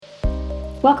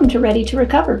Welcome to Ready to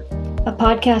Recover, a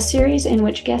podcast series in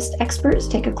which guest experts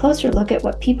take a closer look at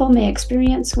what people may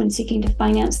experience when seeking to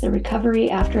finance their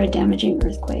recovery after a damaging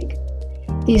earthquake.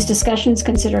 These discussions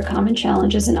consider common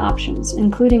challenges and options,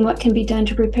 including what can be done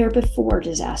to prepare before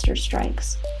disaster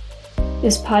strikes.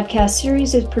 This podcast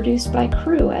series is produced by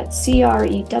crew at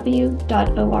crew.org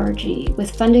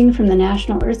with funding from the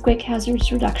National Earthquake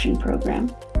Hazards Reduction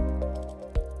Program.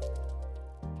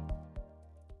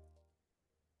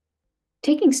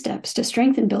 Taking steps to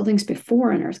strengthen buildings before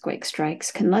an earthquake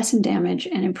strikes can lessen damage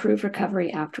and improve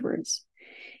recovery afterwards.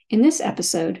 In this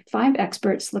episode, 5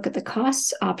 experts look at the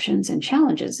costs, options, and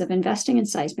challenges of investing in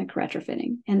seismic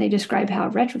retrofitting, and they describe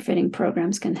how retrofitting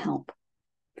programs can help.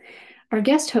 Our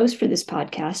guest host for this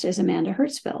podcast is Amanda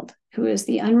Hertzfeld, who is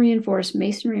the Unreinforced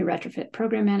Masonry Retrofit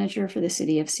Program Manager for the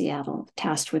City of Seattle,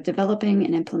 tasked with developing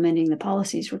and implementing the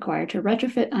policies required to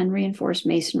retrofit unreinforced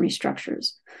masonry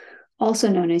structures, also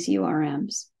known as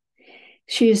URMs.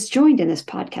 She is joined in this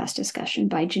podcast discussion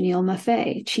by Janelle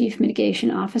Maffei, Chief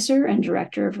Mitigation Officer and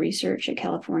Director of Research at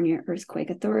California Earthquake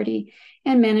Authority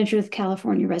and Manager of the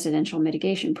California Residential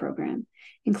Mitigation Program,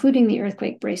 including the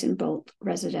Earthquake Brace and Bolt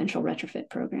Residential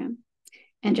Retrofit Program.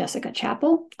 And Jessica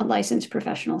Chappell, a licensed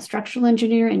professional structural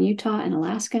engineer in Utah and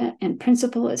Alaska and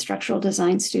principal at Structural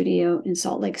Design Studio in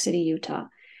Salt Lake City, Utah,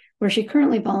 where she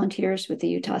currently volunteers with the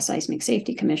Utah Seismic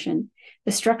Safety Commission,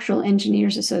 the Structural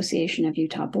Engineers Association of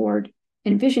Utah Board,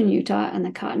 Envision Utah, and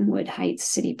the Cottonwood Heights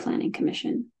City Planning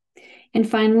Commission. And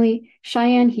finally,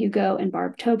 Cheyenne Hugo and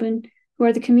Barb Tobin, who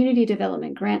are the Community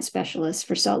Development Grant Specialists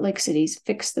for Salt Lake City's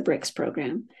Fix the Bricks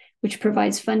program, which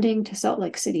provides funding to Salt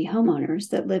Lake City homeowners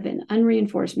that live in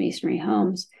unreinforced masonry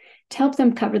homes to help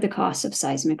them cover the costs of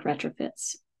seismic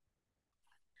retrofits.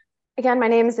 Again, my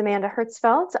name is Amanda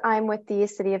Hertzfeld. I'm with the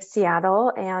City of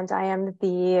Seattle, and I am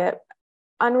the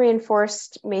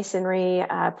Unreinforced Masonry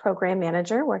Program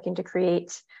Manager working to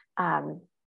create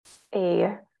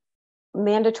a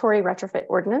mandatory retrofit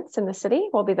ordinance in the city.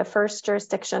 We'll be the first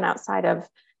jurisdiction outside of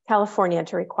California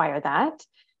to require that.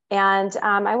 And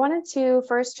I wanted to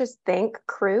first just thank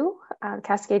CREW,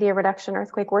 Cascadia Reduction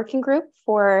Earthquake Working Group,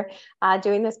 for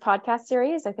doing this podcast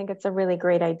series. I think it's a really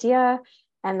great idea.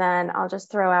 And then I'll just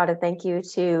throw out a thank you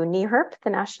to NEHRP, the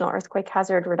National Earthquake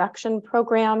Hazard Reduction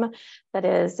Program. That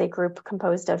is a group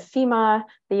composed of FEMA,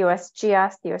 the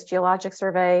USGS, the US Geologic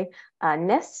Survey,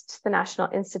 NIST, the National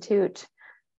Institute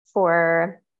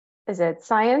for,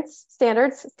 Science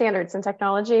Standards and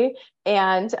Technology,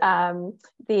 and the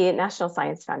National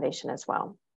Science Foundation as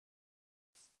well.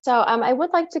 So I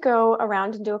would like to go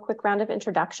around and do a quick round of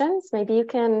introductions. Maybe you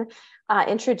can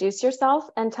introduce yourself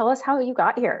and tell us how you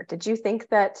got here. Did you think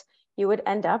that you would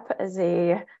end up as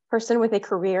a person with a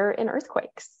career in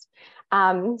earthquakes?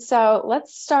 So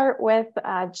let's start with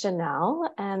Janelle,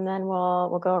 and then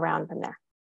we'll go around from there.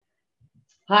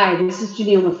 Hi, this is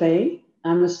Janelle Maffei.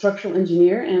 I'm a structural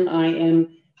engineer, and I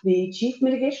am the Chief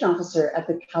Mitigation Officer at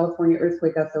the California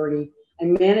Earthquake Authority. I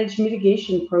manage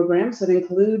mitigation programs that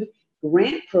include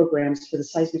grant programs for the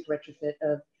seismic retrofit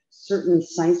of certain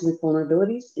seismic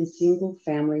vulnerabilities in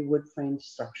single-family wood-frame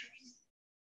structures.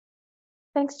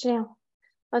 Thanks, Janelle.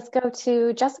 Let's go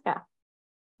to Jessica.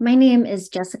 My name is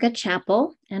Jessica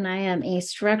Chappell, and I am a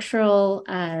structural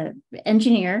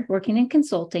engineer working in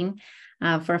consulting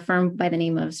for a firm by the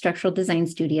name of Structural Design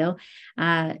Studio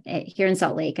here in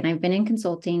Salt Lake. And I've been in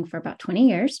consulting for about 20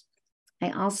 years. I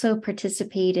also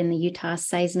participate in the Utah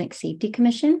Seismic Safety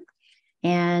Commission.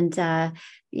 And,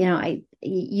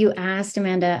 you asked,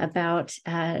 Amanda, about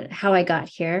how I got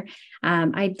here.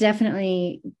 I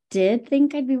definitely did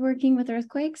think I'd be working with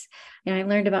earthquakes. And I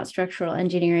learned about structural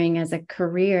engineering as a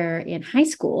career in high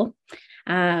school.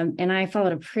 And I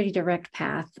followed a pretty direct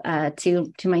path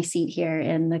to my seat here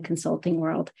in the consulting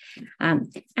world.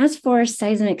 As for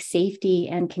seismic safety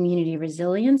and community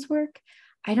resilience work,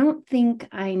 I don't think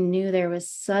I knew there was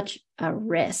such a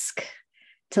risk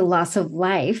to loss of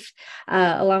life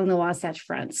along the Wasatch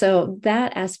Front. So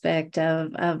that aspect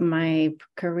of my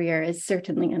career is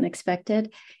certainly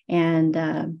unexpected. And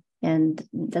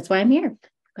that's why I'm here.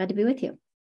 Glad to be with you.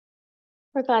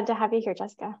 We're glad to have you here,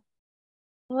 Jessica.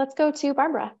 Let's go to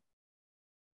Barbara.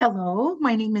 Hello,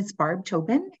 my name is Barb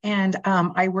Tobin, and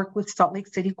I work with Salt Lake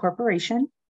City Corporation,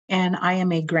 and I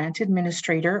am a grant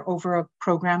administrator over a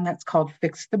program that's called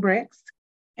Fix the Bricks.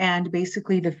 And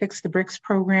basically the Fix the Bricks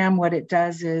program, what it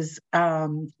does is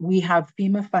we have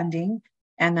FEMA funding,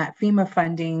 and that FEMA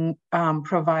funding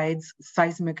provides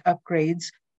seismic upgrades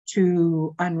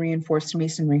to unreinforced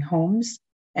masonry homes.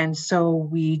 And so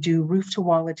we do roof to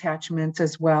wall attachments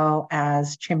as well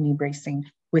as chimney bracing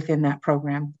within that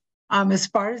program. As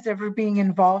far as ever being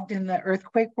involved in the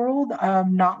earthquake world,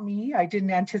 not me. I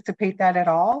didn't anticipate that at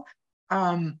all.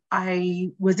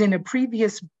 I was in a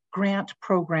previous grant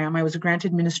program. I was a grant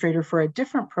administrator for a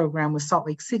different program with Salt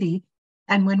Lake City.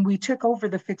 And when we took over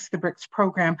the Fix the Bricks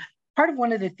program, part of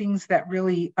one of the things that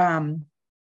really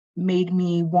made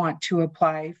me want to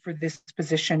apply for this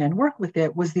position and work with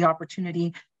it was the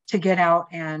opportunity to get out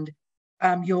and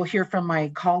you'll hear from my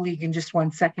colleague in just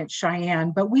one second,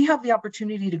 Cheyenne, but we have the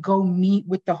opportunity to go meet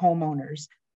with the homeowners.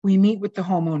 We meet with the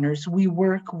homeowners. We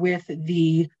work with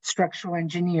the structural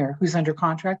engineer who's under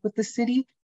contract with the city.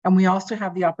 And we also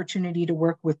have the opportunity to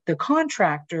work with the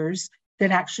contractors that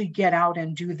actually get out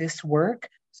and do this work.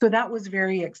 So that was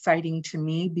very exciting to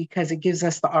me because it gives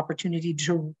us the opportunity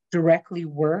to directly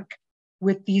work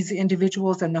with these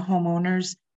individuals and the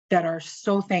homeowners that are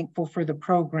so thankful for the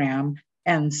program.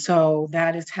 And so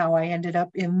that is how I ended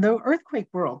up in the earthquake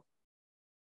world.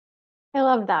 I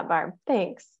love that, Barb.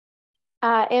 Thanks.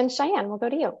 And Cheyenne, we'll go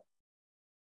to you.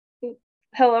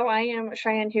 Hello, I am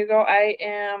Cheyenne Hugo. I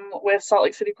am with Salt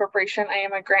Lake City Corporation. I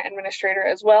am a grant administrator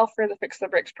as well for the Fix the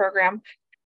Bricks program.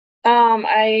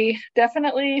 I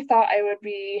definitely thought I would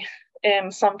be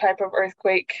in some type of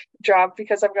earthquake job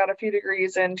because I've got a few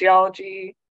degrees in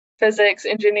geology, physics,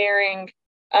 engineering,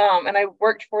 and I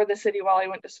worked for the city while I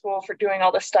went to school for doing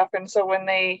all this stuff. And so when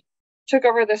they took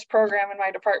over this program in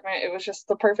my department, it was just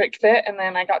the perfect fit. And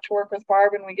then I got to work with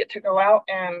Barb and we get to go out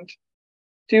and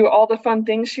do all the fun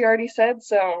things she already said.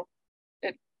 So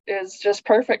it is just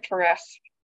perfect for us.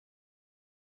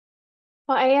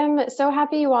 Well, I am so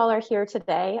happy you all are here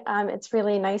today. It's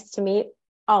really nice to meet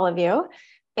all of you.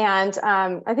 And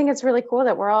I think it's really cool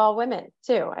that we're all women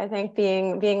too. I think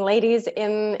being ladies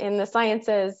in the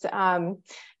sciences,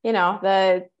 you know,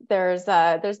 there's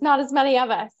not as many of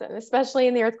us, especially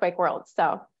in the earthquake world.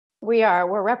 So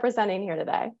we're representing here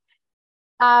today.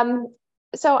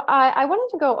 So I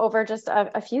wanted to go over just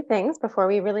a few things before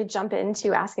we really jump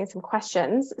into asking some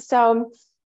questions. So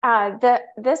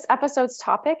this episode's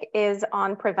topic is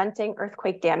on preventing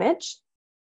earthquake damage.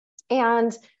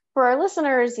 And for our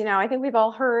listeners, you know, I think we've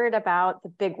all heard about the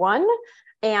big one.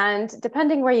 And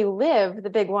depending where you live, the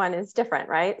big one is different,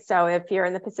 right? So if you're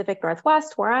in the Pacific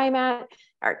Northwest, where I'm at,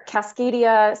 our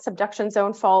Cascadia subduction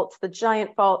zone fault, the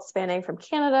giant fault spanning from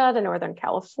Canada to Northern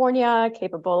California,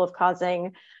 capable of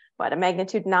causing a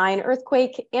magnitude 9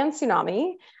 earthquake and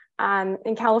tsunami.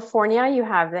 In California, you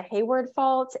have the Hayward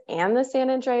Fault and the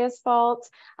San Andreas Fault,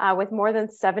 with more than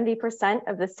 70%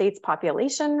 of the state's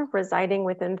population residing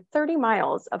within 30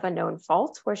 miles of a known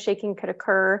fault where shaking could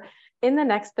occur in the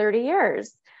next 30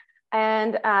 years.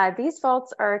 And these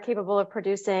faults are capable of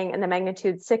producing in the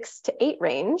magnitude 6 to 8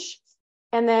 range.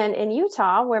 And then in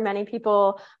Utah, where many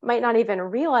people might not even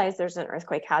realize there's an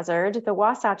earthquake hazard, the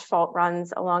Wasatch Fault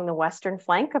runs along the western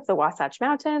flank of the Wasatch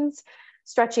Mountains,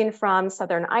 stretching from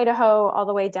southern Idaho all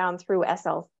the way down through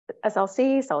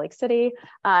SLC, Salt Lake City,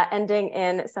 ending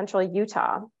in central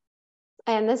Utah.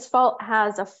 And this fault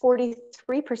has a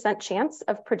 43% chance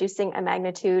of producing a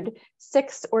magnitude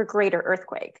 6 or greater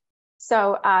earthquake.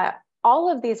 So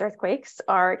all of these earthquakes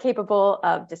are capable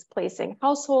of displacing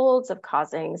households, of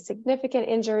causing significant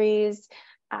injuries,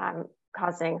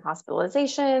 causing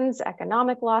hospitalizations,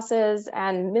 economic losses,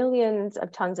 and millions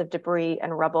of tons of debris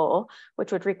and rubble,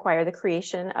 which would require the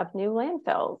creation of new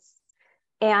landfills.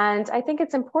 And I think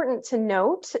it's important to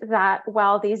note that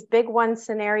while these big one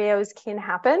scenarios can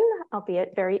happen,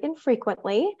 albeit very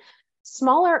infrequently,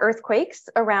 smaller earthquakes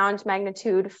around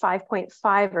magnitude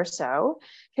 5.5 or so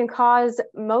can cause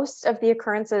most of the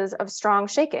occurrences of strong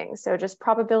shaking. So just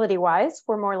probability-wise,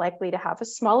 we're more likely to have a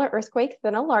smaller earthquake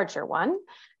than a larger one.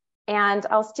 And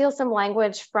I'll steal some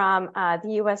language from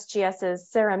the USGS's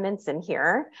Sarah Minson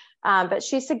here, but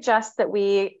she suggests that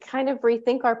we kind of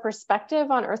rethink our perspective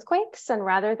on earthquakes, and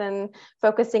rather than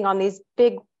focusing on these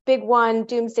big one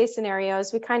doomsday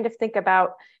scenarios, we kind of think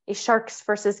about a sharks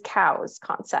versus cows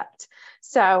concept.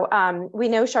 So we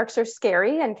know sharks are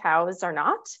scary and cows are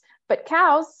not, but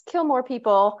cows kill more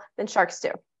people than sharks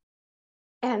do.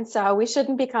 And so we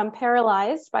shouldn't become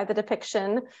paralyzed by the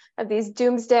depiction of these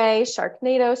doomsday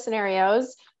Sharknado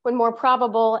scenarios when more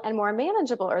probable and more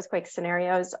manageable earthquake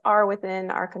scenarios are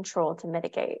within our control to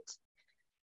mitigate.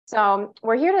 So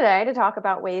we're here today to talk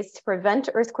about ways to prevent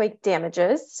earthquake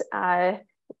damages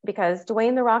because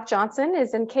Dwayne "The Rock" Johnson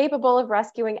is incapable of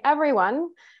rescuing everyone.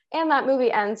 And that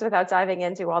movie ends without diving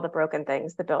into all the broken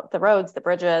things, the roads, the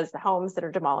bridges, the homes that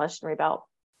are demolished and rebuilt.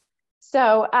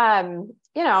 So,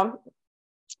 you know,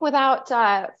 without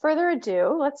further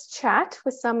ado, let's chat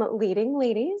with some leading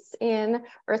ladies in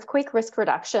earthquake risk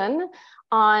reduction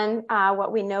on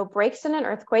what we know breaks in an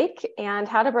earthquake and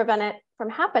how to prevent it from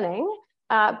happening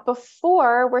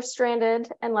before we're stranded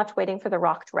and left waiting for the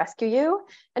rock to rescue you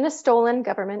in a stolen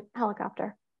government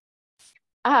helicopter.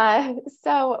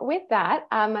 So with that,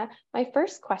 my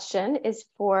first question is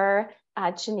for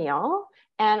Janelle.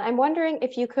 And I'm wondering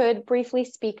if you could briefly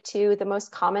speak to the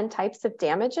most common types of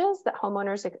damages that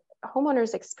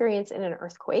homeowners experience in an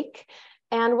earthquake,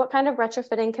 and what kind of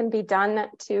retrofitting can be done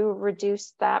to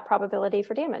reduce that probability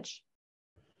for damage.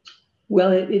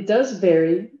 Well, it does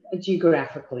vary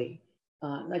geographically.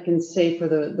 I can say for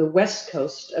the West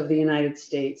Coast of the United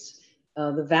States,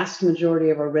 the vast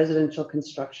majority of our residential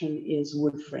construction is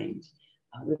wood framed.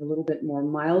 We have a little bit more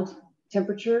mild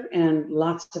temperature and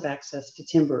lots of access to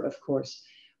timber, of course.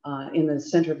 In the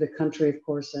center of the country, of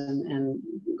course, and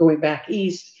going back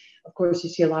east, of course, you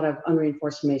see a lot of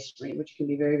unreinforced masonry, which can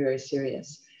be very, very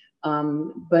serious.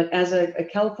 But as a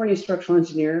California structural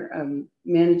engineer,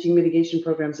 managing mitigation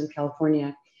programs in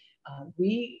California,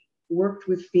 we worked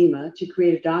with FEMA to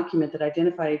create a document that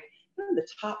identified the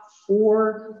top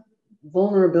 4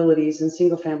 vulnerabilities in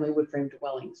single-family wood-frame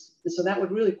dwellings. And so that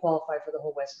would really qualify for the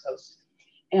whole West Coast.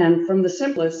 And from the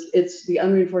simplest, it's the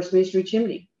unreinforced masonry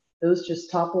chimney. Those just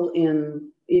topple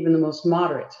in even the most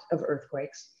moderate of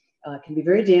earthquakes, can be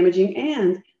very damaging.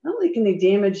 And not only can they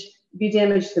be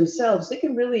damaged themselves, they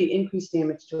can really increase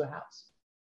damage to a house.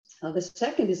 The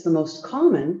second is the most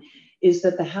common, is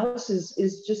that the house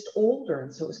is just older.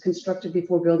 And so it was constructed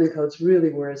before building codes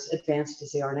really were as advanced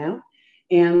as they are now.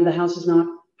 And the house is not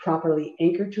properly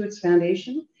anchored to its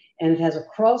foundation. And it has a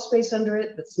crawl space under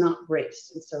it that's not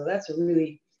braced. And so that's a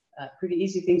really pretty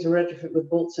easy thing to retrofit with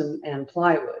bolts and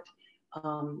plywood.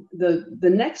 The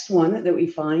next one that we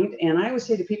find, and I always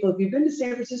say to people, if you've been to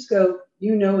San Francisco,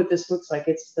 you know what this looks like.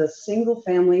 It's the single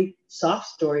family soft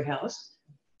story house.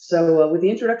 So with the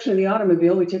introduction of the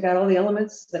automobile, we took out all the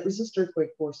elements that resist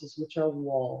earthquake forces, which are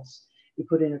walls. We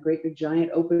put in a great big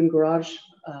giant open garage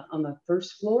on the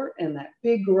first floor, and that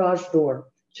big garage door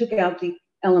took out the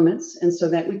elements. And so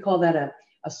that we call that a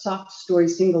soft story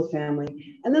single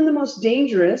family. And then the most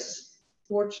dangerous,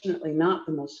 fortunately not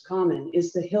the most common,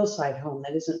 is the hillside home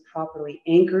that isn't properly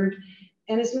anchored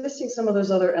and is missing some of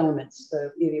those other elements,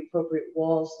 the appropriate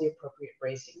walls, the appropriate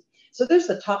bracing. So there's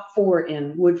the top 4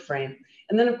 in wood frame.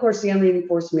 And then of course the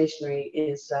unreinforced masonry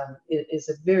is a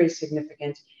very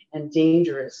significant and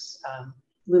dangerous,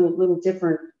 little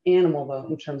different animal though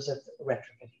in terms of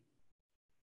retrofitting.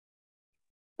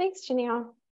 Thanks,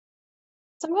 Janelle.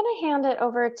 So I'm going to hand it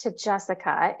over to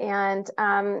Jessica. And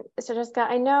so Jessica,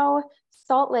 I know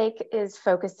Salt Lake is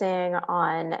focusing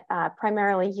on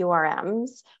primarily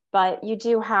URMs, but you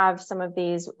do have some of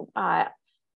these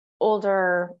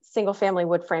older single family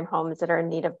wood frame homes that are in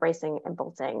need of bracing and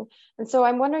bolting. And so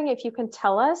I'm wondering if you can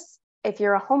tell us, if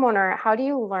you're a homeowner, how do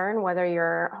you learn whether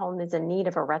your home is in need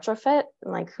of a retrofit?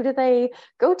 Like, who do they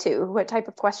go to? What type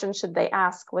of questions should they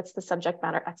ask? What's the subject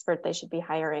matter expert they should be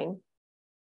hiring?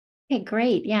 Okay,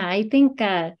 great. Yeah, I think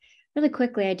really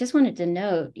quickly, I just wanted to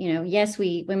note, yes,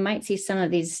 we might see some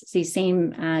of these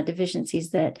same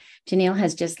deficiencies that Janelle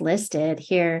has just listed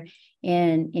here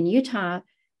in Utah,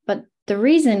 but the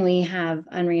reason we have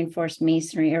unreinforced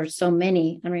masonry, or so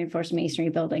many unreinforced masonry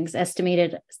buildings,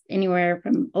 estimated anywhere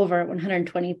from over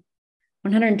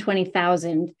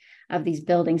 120,000 of these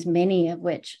buildings, many of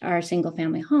which are single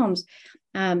family homes,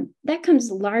 that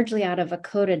comes largely out of a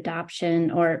code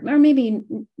adoption or maybe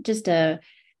just not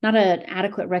an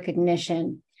adequate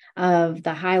recognition of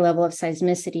the high level of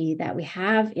seismicity that we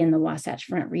have in the Wasatch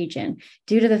Front region,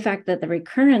 due to the fact that the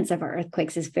recurrence of our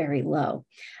earthquakes is very low.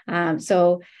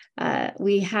 So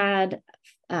we had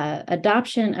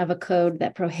adoption of a code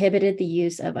that prohibited the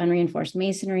use of unreinforced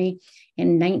masonry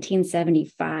in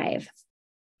 1975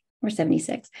 or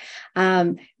 76.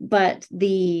 But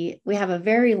we have a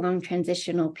very long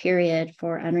transitional period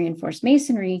for unreinforced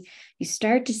masonry. You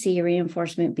start to see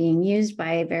reinforcement being used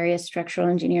by various structural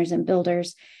engineers and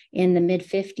builders in the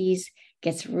mid-50s,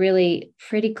 gets really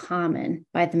pretty common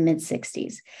by the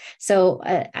mid-60s. So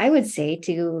I would say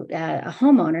to a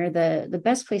homeowner, the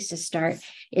best place to start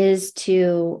is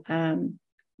to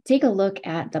take a look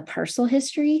at the parcel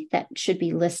history that should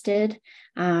be listed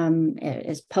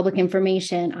as public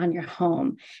information on your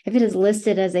home. If it is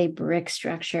listed as a brick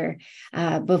structure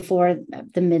before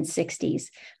the mid-60s,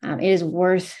 it is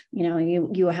worth,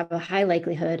 you have a high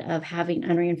likelihood of having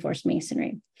unreinforced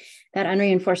masonry. That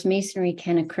unreinforced masonry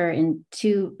can occur in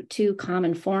two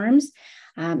common forms.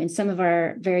 In some of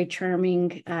our very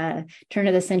charming turn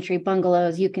of the century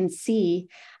bungalows, you can see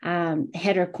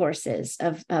header courses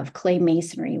of clay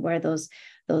masonry where those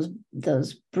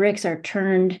bricks are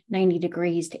turned 90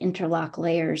 degrees to interlock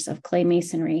layers of clay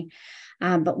masonry.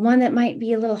 But one that might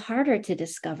be a little harder to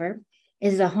discover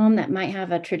is a home that might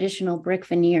have a traditional brick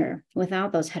veneer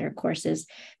without those header courses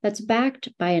that's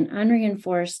backed by an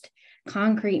unreinforced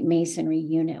concrete masonry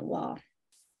unit wall.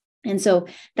 And so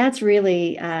that's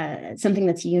really something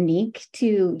that's unique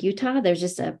to Utah. There's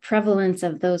just a prevalence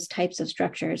of those types of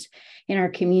structures in our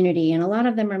community, and a lot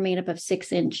of them are made up of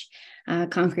 6-inch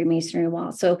concrete masonry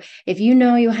walls. So if you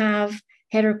know you have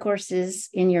header courses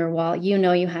in your wall, you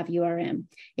know you have URM.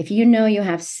 If you know you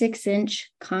have 6-inch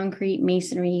concrete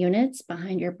masonry units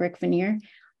behind your brick veneer,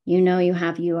 you know you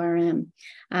have URM.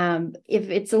 If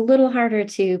it's a little harder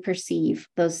to perceive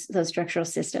those structural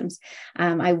systems,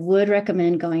 I would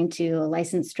recommend going to a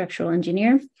licensed structural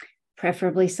engineer,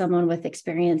 preferably someone with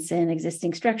experience in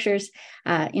existing structures.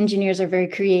 Engineers are very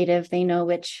creative. They know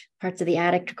which parts of the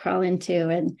attic to crawl into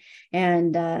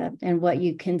and what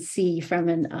you can see from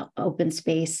an open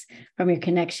space from your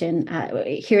connection.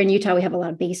 Here in Utah, we have a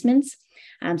lot of basements.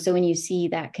 So when you see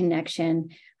that connection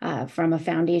from a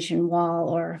foundation wall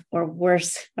or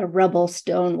worse, a rubble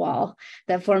stone wall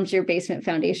that forms your basement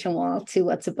foundation wall to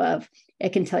what's above,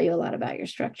 it can tell you a lot about your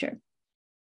structure.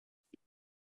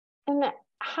 And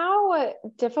how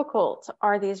difficult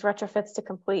are these retrofits to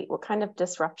complete? What kind of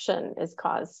disruption is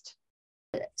caused?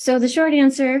 So the short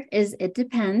answer is it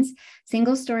depends.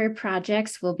 Single-story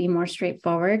projects will be more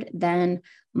straightforward than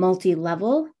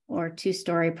multi-level or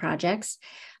 2-story projects.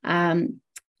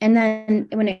 And then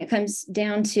when it comes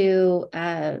down to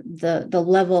the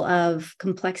level of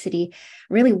complexity,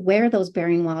 really where those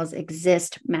bearing walls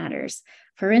exist matters.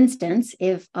 For instance,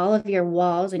 if all of your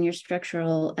walls and your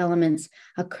structural elements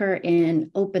occur in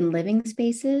open living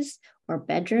spaces or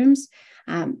bedrooms,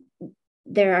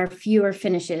 there are fewer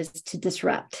finishes to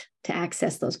disrupt, to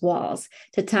access those walls,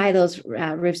 to tie those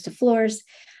roofs to floors,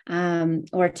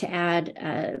 or to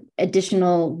add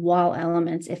additional wall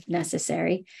elements if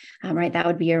necessary, right? That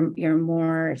would be your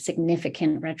more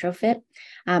significant retrofit.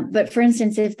 But for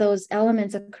instance, if those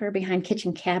elements occur behind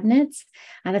kitchen cabinets,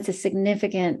 that's a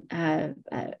significant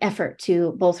effort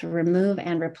to both remove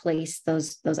and replace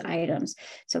those items.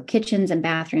 So kitchens and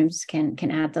bathrooms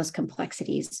can add those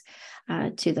complexities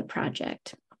to the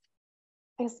project.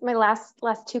 I guess my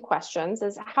last 2 questions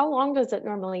is, how long does it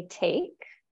normally take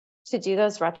to do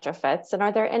those retrofits? And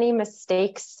are there any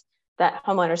mistakes that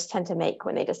homeowners tend to make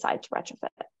when they decide to retrofit?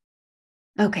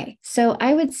 Okay, so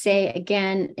I would say,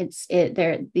 again,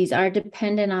 these are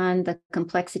dependent on the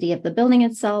complexity of the building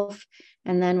itself,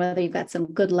 and then whether you've got some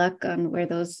good luck on where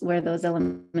those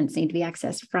elements need to be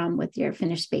accessed from with your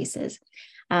finished spaces.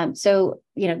 So,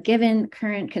 given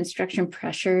current construction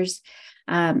pressures,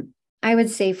 I would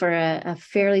say for a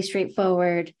fairly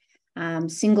straightforward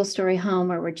single-story home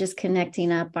where we're just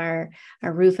connecting up our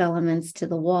roof elements to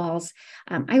the walls,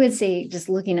 I would say just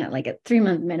looking at like a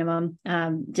 3-month minimum.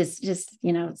 Just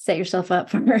set yourself up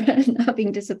for not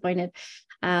being disappointed.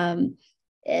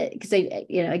 Because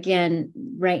again,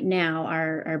 right now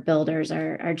our builders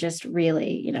are just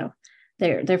really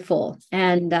they're full,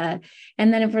 and then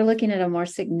if we're looking at a more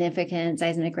significant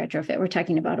seismic retrofit, we're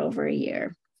talking about over a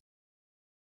year.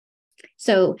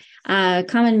 So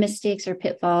common mistakes or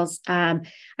pitfalls, I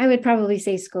would probably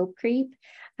say scope creep.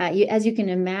 As you can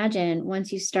imagine,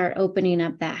 once you start opening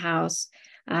up that house,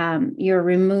 you're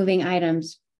removing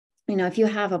items. If you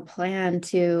have a plan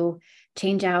to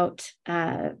change out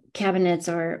cabinets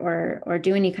or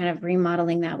do any kind of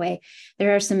remodeling that way,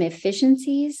 there are some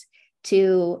efficiencies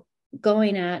to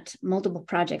going at multiple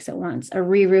projects at once. A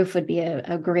re-roof would be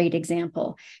a great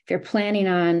example. If you're planning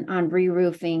on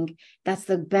re-roofing, that's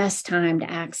the best time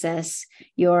to access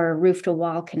your roof to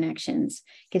wall connections.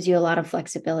 Gives you a lot of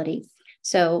flexibility.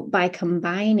 So by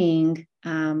combining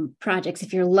projects,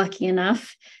 if you're lucky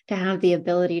enough to have the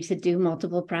ability to do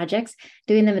multiple projects,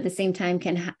 doing them at the same time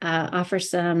can offer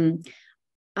some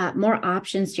more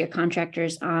options to your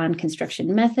contractors on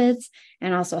construction methods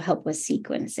and also help with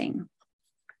sequencing.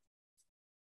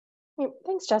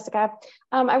 Thanks, Jessica.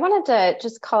 I wanted to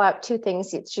just call out 2 things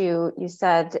that you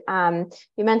said.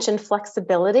 You mentioned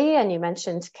flexibility and you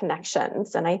mentioned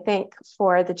connections. And I think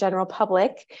for the general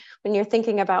public, when you're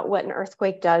thinking about what an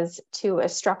earthquake does to a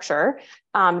structure,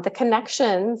 the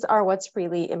connections are what's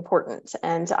really important.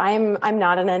 And I'm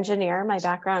not an engineer. My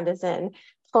background is in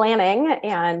planning,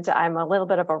 and I'm a little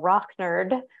bit of a rock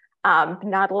nerd.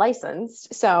 Not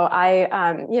licensed. So I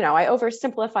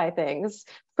oversimplify things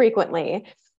frequently.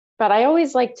 But I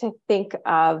always like to think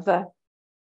of the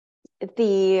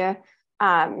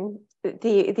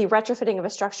the retrofitting of a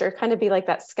structure kind of be like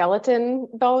that skeleton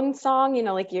bone song, you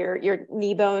know, like your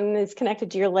knee bone is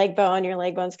connected to your leg bone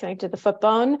is connected to the foot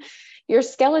bone. Your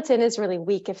skeleton is really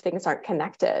weak if things aren't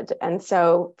connected. And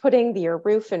so putting your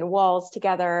roof and walls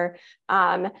together,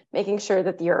 making sure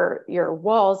that your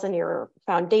walls and your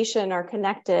foundation are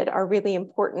connected are really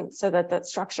important so that that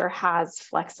structure has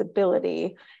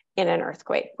flexibility in an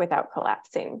earthquake without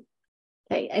collapsing.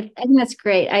 I think that's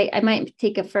great. I might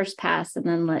take a first pass and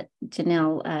then let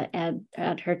Janelle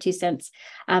add her 2 cents.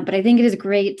 But I think it is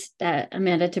great,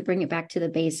 Amanda, to bring it back to the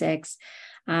basics.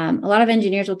 A lot of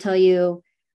engineers will tell you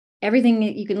everything,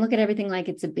 you can look at everything like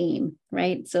it's a beam,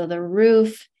 right? So the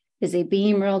roof is a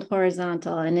beam rolled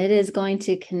horizontal, and it is going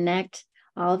to connect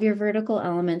all of your vertical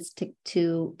elements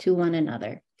to one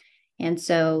another. And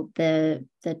so the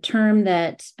term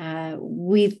that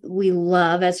we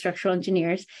love as structural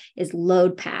engineers is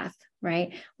load path,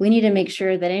 right? We need to make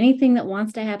sure that anything that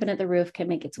wants to happen at the roof can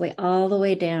make its way all the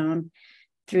way down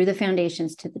through the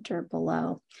foundations to the dirt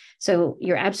below. So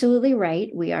you're absolutely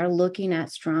right. We are looking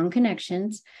at strong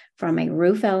connections from a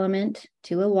roof element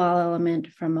to a wall element,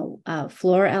 from a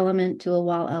floor element to a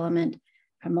wall element,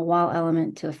 from a wall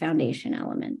element to a foundation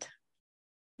element.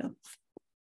 So.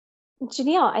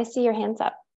 Janelle, I see your hands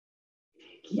up.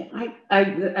 Yeah,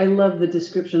 I love the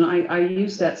description. I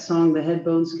use that song, "The head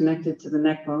bone's connected to the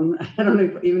neck bone." I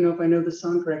don't even know if I know the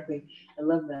song correctly. I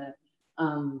love that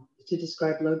to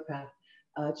describe load path.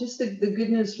 Just the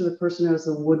good news for the person who has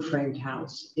a wood framed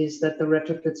house is that the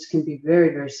retrofits can be very,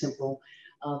 very simple.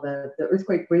 The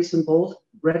earthquake brace and bolt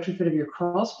retrofit of your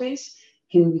crawl space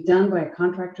can be done by a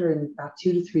contractor in about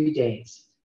 2 to 3 days.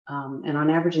 And on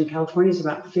average in California is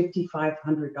about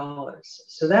 $5,500.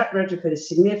 So that retrofit is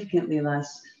significantly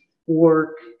less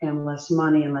work and less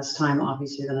money and less time,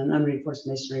 obviously, than an unreinforced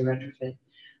masonry retrofit.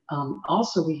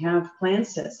 Also, we have plan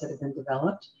sets that have been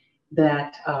developed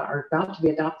that are about to be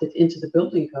adopted into the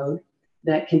building code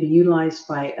that can be utilized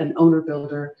by an owner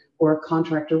builder or a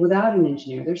contractor without an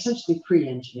engineer. They're essentially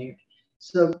pre-engineered.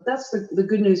 So that's the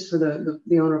good news for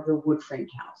the owner of the wood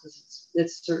framed house.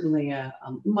 It's certainly a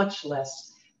much less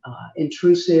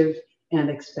intrusive and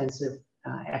expensive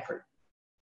effort.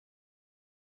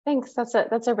 Thanks. That's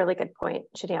a really good point,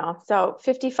 Janelle. So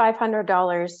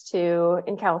 $5,500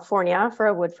 in California for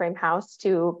a wood frame house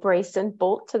to brace and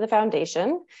bolt to the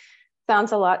foundation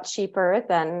sounds a lot cheaper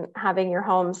than having your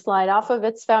home slide off of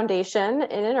its foundation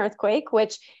in an earthquake,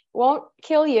 which won't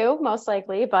kill you most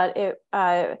likely, but it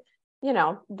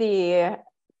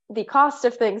the cost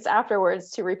of things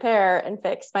afterwards to repair and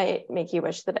fix might make you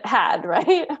wish that it had,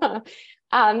 right?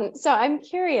 So I'm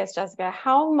curious, Jessica,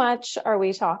 how much are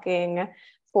we talking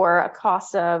for a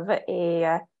cost of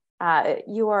a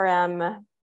URM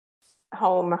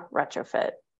home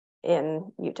retrofit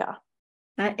in Utah?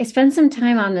 I spent some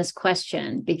time on this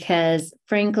question because,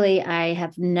 frankly, I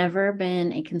have never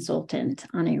been a consultant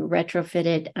on a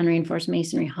retrofitted unreinforced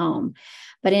masonry home.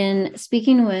 But in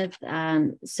speaking with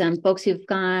some folks who've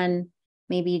gone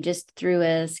maybe just through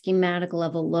a schematic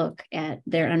level look at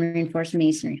their unreinforced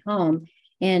masonry home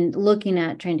and looking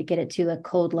at trying to get it to a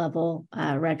code level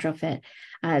retrofit,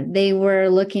 they were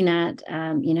looking at,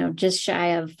 just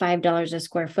shy of $5 a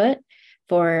square foot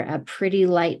for a pretty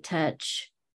light touch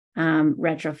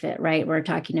retrofit, right? We're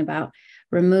talking about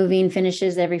removing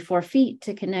finishes every 4 feet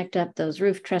to connect up those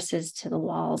roof trusses to the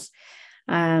walls.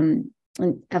 And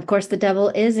of course, the devil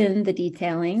is in the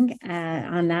detailing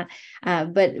on that.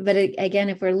 But again,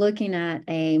 if we're looking at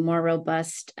a more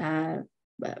robust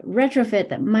retrofit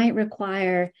that might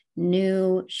require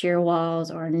new shear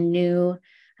walls or new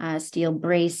steel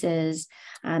braces,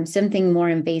 something more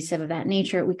invasive of that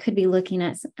nature, we could be looking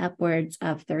at upwards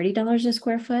of $30 a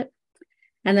square foot.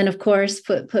 And then, of course,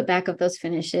 put back of those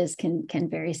finishes can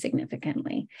vary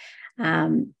significantly.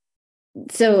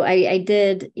 So I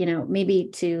did, maybe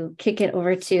to kick it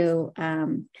over to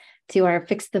our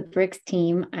Fix the Bricks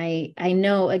team. I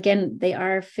know, again, they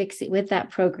are fixing with that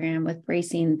program with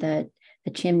bracing the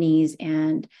chimneys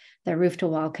and the roof to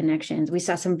wall connections. We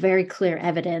saw some very clear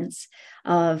evidence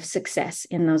of success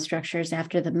in those structures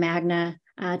after the Magna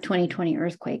 2020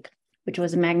 earthquake, which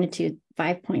was a magnitude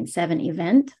 5.7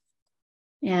 event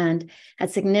and had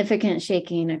significant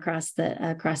shaking across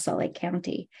Salt Lake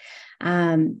County.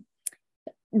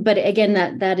 But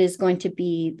again, that is going to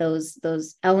be those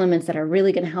elements that are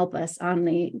really going to help us on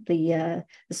the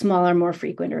smaller, more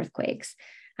frequent earthquakes.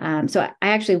 So I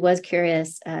actually was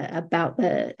curious about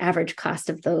the average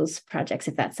cost of those projects,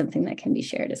 if that's something that can be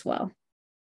shared as well.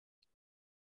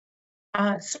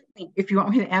 Certainly, if you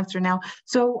want me to answer now.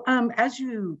 So as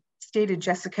you stated,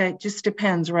 Jessica, it just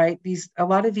depends, right? A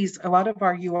lot of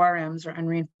our URMs or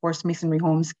unreinforced masonry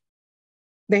homes,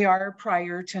 they are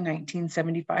prior to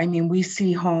 1975. I mean, we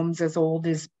see homes as old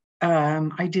as,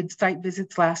 I did site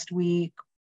visits last week.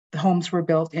 The homes were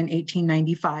built in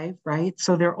 1895, right?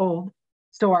 So they're old.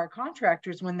 So our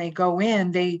contractors, when they go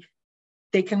in, they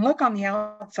can look on the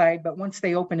outside, but once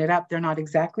they open it up, they're not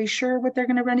exactly sure what they're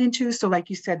going to run into. So like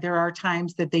you said, there are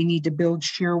times that they need to build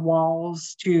shear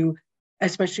walls to,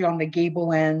 especially on the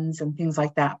gable ends and things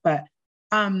like that. But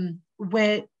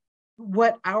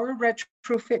what our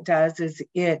retrofit does is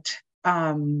it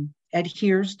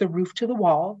adheres the roof to the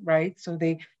wall, right? So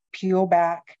they peel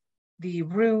back the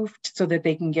roof so that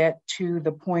they can get to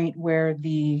the point where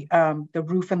the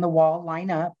roof and the wall line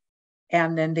up.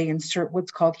 And then they insert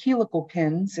what's called helical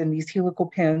pins. And these helical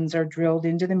pins are drilled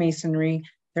into the masonry.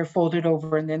 They're folded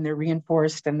over and then they're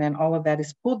reinforced. And then all of that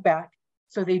is pulled back.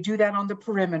 So they do that on the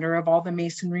perimeter of all the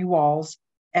masonry walls.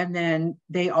 And then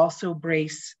they also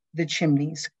brace the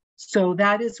chimneys. So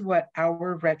that is what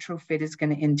our retrofit is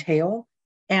going to entail.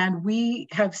 And we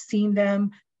have seen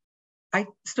them.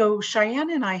 So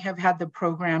Cheyenne and I have had the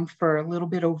program for a little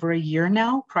bit over a year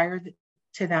now. Prior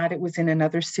to that, it was in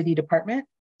another city department.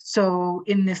 So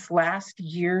in this last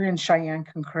year, and Cheyenne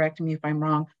can correct me if I'm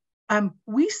wrong,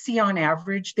 we see on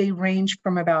average, they range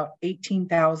from about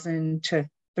 18,000 to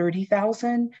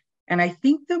 30,000. And I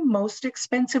think the most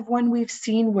expensive one we've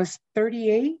seen was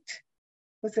 38.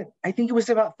 Was it? I think it was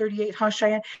about 38, huh,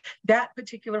 Cheyenne? That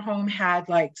particular home had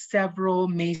like several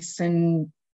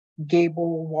mason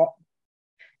gables,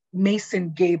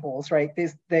 right?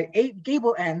 The 8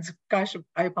 gable ends, gosh,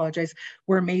 I apologize,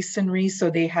 were masonry.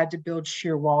 So they had to build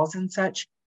shear walls and such.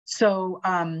 So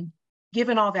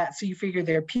given all that, so you figure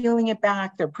they're peeling it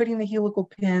back, they're putting the helical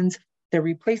pins, they're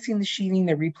replacing the sheeting,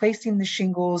 they're replacing the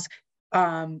shingles.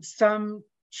 Some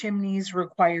chimneys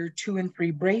require 2 and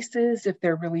 3 braces if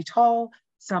they're really tall.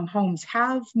 Some homes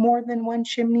have more than one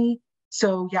chimney.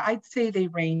 So yeah, I'd say they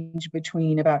range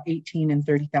between about $18,000 and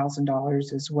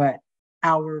 $30,000 is what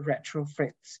our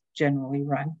retrofits generally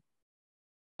run.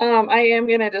 I am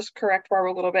going to just correct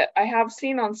Barb a little bit. I have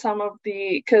seen on some of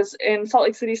because in Salt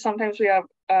Lake City, sometimes we have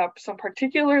some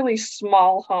particularly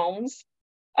small homes,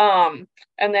 and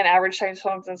then average size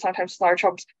homes and sometimes large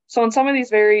homes. So in some of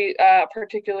these very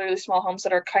particularly small homes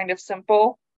that are kind of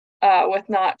simple, with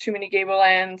not too many gable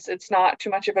ends, it's not too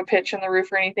much of a pitch in the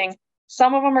roof or anything.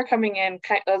 Some of them are coming in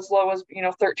as low as,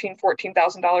 $13,000,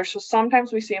 $14,000. So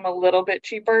sometimes we see them a little bit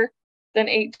cheaper than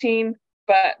 18,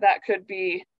 but that could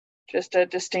be just a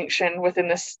distinction within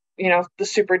this, the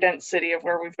super dense city of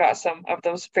where we've got some of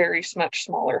those very much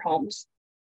smaller homes.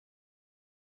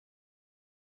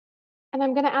 And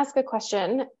I'm going to ask a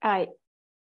question.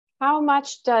 How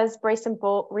much does Brace and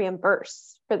Bolt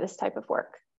reimburse for this type of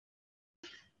work?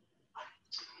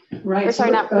 Right. Or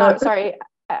sorry, not sorry.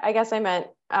 I guess I meant,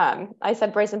 I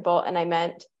said Brace and Bolt and I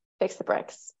meant Fix the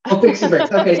Bricks. Oh, Fix the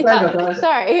Bricks. Okay, sorry about that.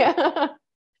 Sorry.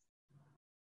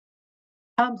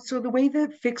 So the way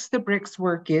that Fix the Bricks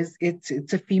work is it's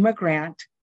a FEMA grant.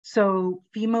 So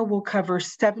FEMA will cover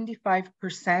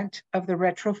 75% of the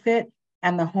retrofit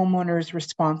and the homeowner is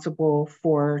responsible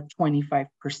for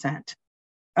 25%.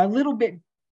 A little bit,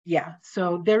 yeah.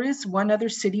 So there is one other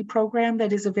city program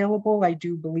that is available. I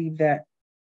do believe that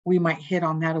we might hit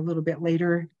on that a little bit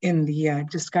later in the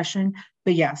discussion.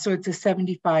 But yeah, so it's a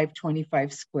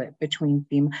 75-25 split between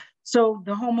FEMA. So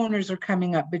the homeowners are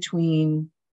coming up between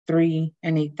 3,000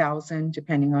 and 8,000,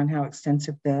 depending on how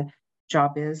extensive the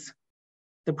job is,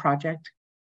 the project.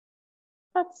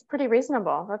 That's pretty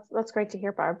reasonable. That's great to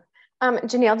hear, Barb.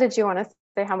 Janelle, did you want to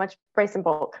say how much Brace and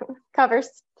Bolt covers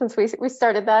since we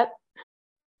started that?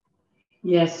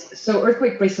 Yes, so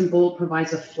Earthquake Brace and Bolt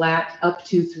provides a flat up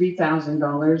to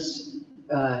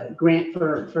 $3,000 grant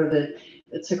for the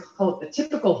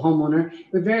typical homeowner.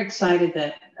 We're very excited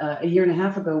that a year and a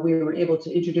half ago, we were able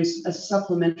to introduce a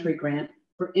supplementary grant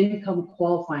for income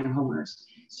qualifying homeowners.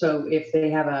 So if they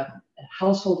have a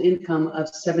household income of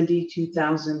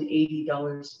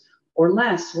 $72,080 or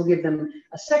less, we'll give them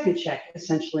a second check,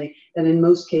 essentially, that in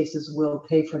most cases will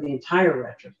pay for the entire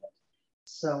retrofit.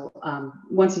 So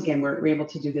once again, we're able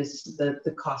to do this.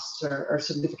 The costs are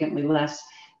significantly less.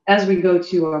 As we go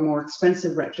to our more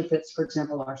expensive retrofits, for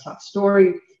example, our top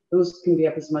story, those can be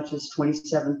up as much as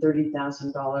 $27,000,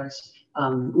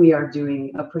 $30,000. We are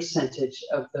doing a percentage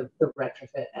of the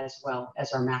retrofit as well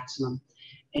as our maximum.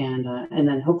 And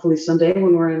then hopefully someday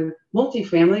when we're in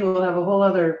multifamily, we'll have a whole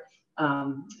other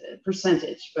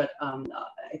percentage. But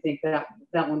I think that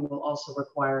one will also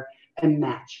require a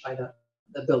match by the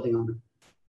building owner.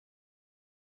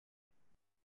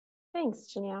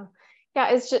 Thanks, Janelle. Yeah,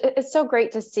 it's so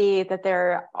great to see that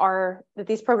that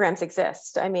these programs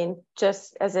exist. I mean,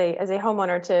 just as a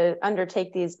homeowner to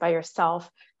undertake these by yourself,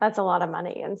 that's a lot of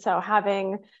money. And so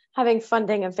having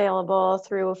funding available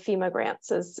through FEMA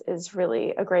grants is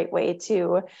really a great way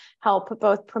to help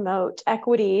both promote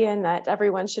equity and that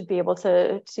everyone should be able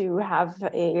to have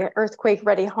a earthquake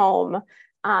ready home.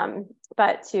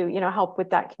 But to, help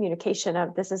with that communication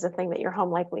of this is a thing that your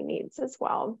home likely needs as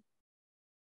well.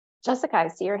 Jessica, I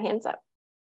see your hands up.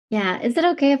 Yeah, is it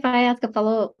okay if I ask a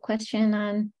follow-up question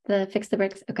on the Fix the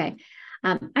Bricks? Okay.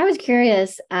 I was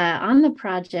curious on the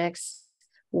projects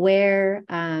where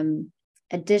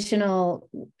additional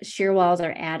shear walls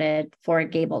are added for a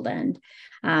gabled end.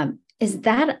 Is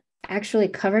that actually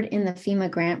covered in the FEMA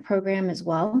grant program as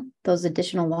well, those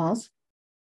additional walls?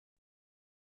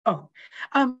 Oh,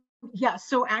 yeah.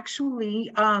 So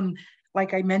actually,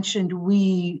 like I mentioned,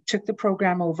 we took the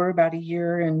program over about 1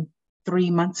 year and 3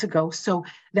 months ago. So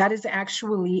that is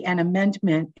actually an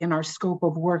amendment in our scope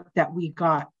of work that we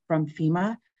got from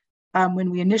FEMA.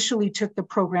 When we initially took the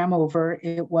program over,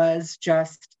 it was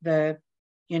just the,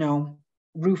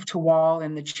 roof to wall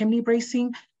and the chimney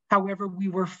bracing. However, we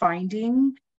were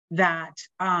finding that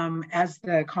as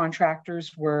the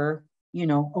contractors were,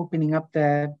 opening up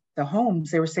the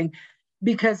homes, they were saying,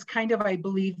 because kind of I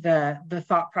believe the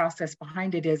thought process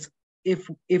behind it is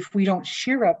if we don't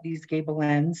shear up these gable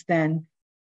ends, then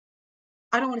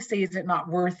I don't want to say is it not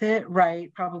worth it,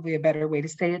 right? Probably a better way to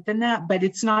say it than that, but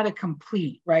it's not a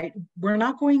complete, right? We're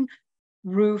not going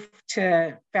roof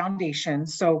to foundation,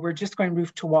 so we're just going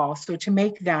roof to wall. So to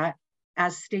make that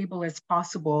as stable as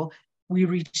possible, we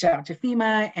reached out to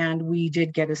FEMA and we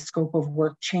did get a scope of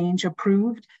work change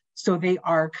approved. So they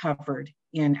are covered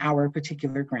in our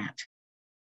particular grant.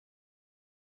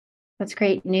 That's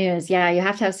great news. Yeah, you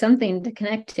have to have something to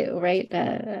connect to,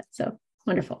 right? So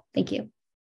wonderful. Thank you.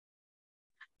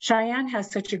 Cheyenne has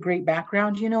such a great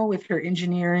background, with her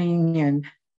engineering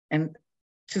and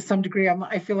to some degree,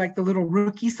 I feel like the little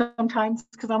rookie sometimes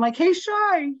because I'm like, hey,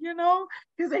 Shy,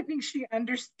 because I think she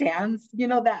understands,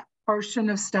 that portion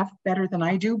of stuff better than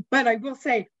I do. But I will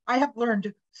say I have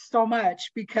learned so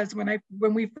much because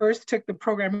when we first took the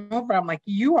program over, I'm like,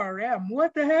 URM,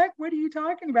 what the heck? What are you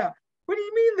talking about? What do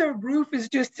you mean the roof is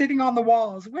just sitting on the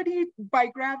walls? What do you by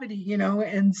gravity,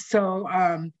 And so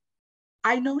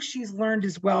I know she's learned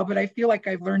as well, but I feel like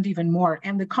I've learned even more.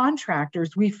 And the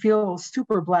contractors, we feel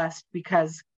super blessed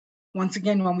because once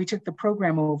again, when we took the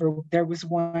program over, there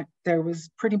was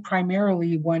pretty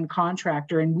primarily one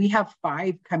contractor, and we have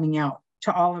 5 coming out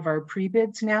to all of our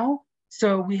pre-bids now.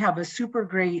 So we have a super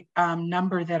great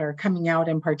number that are coming out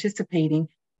and participating.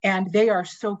 And they are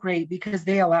so great because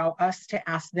they allow us to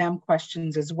ask them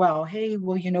questions as well. Hey,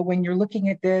 well, when you're looking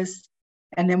at this,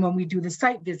 and then when we do the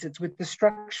site visits with the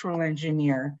structural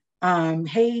engineer,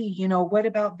 hey, what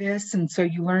about this? And so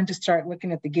you learn to start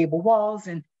looking at the gable walls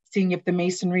and seeing if the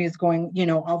masonry is going,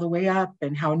 all the way up,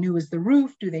 and how new is the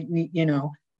roof? Do they need,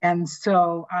 And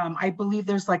so I believe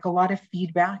there's like a lot of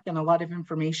feedback and a lot of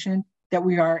information that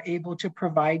we are able to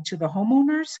provide to the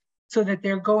homeowners so that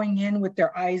they're going in with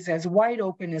their eyes as wide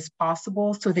open as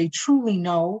possible so they truly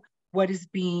know what is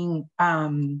being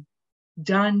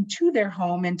done to their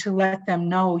home, and to let them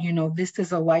know, this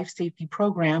is a life safety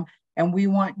program and we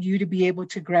want you to be able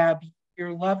to grab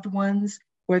your loved ones,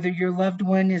 whether your loved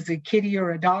one is a kitty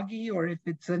or a doggy, or if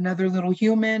it's another little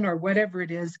human or whatever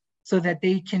it is, so that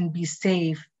they can be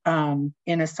safe in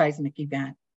a seismic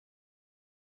event.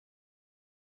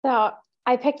 So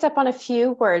I picked up on a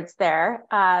few words there.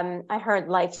 I heard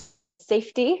life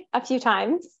safety a few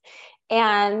times.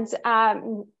 And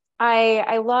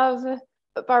I love,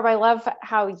 Barb, I love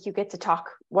how you get to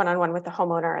talk one-on-one with the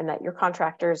homeowner and that your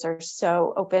contractors are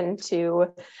so open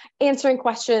to answering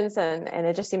questions, and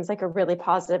it just seems like a really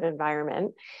positive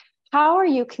environment. How are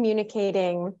you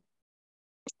communicating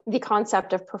the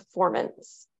concept of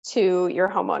performance to your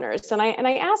homeowners? And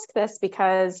I ask this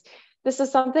because this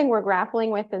is something we're grappling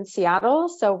with in Seattle.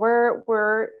 So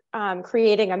we're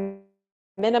creating a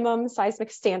minimum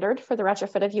seismic standard for the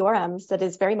retrofit of URMs that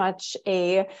is very much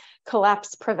a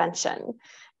collapse prevention.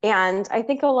 And I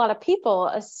think a lot of people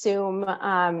assume,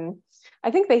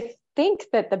 they think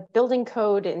that the building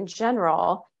code in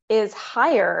general is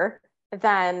higher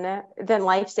than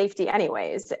life safety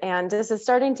anyways. And this is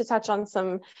starting to touch on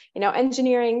some,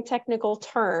 engineering technical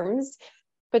terms,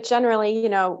 but generally,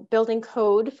 building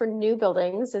code for new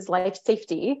buildings is life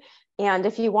safety. And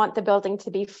if you want the building to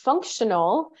be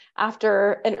functional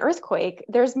after an earthquake,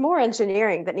 there's more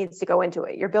engineering that needs to go into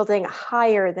it. You're building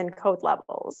higher than code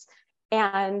levels.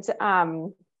 And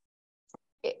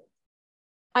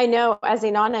I know as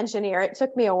a non-engineer, it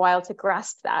took me a while to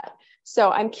grasp that.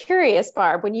 So I'm curious,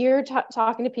 Barb, when you're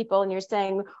talking to people and you're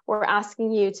saying, we're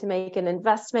asking you to make an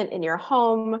investment in your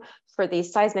home for the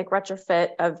seismic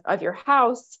retrofit of your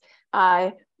house,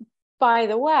 by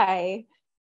the way,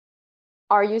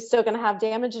 are you still going to have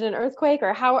damage in an earthquake,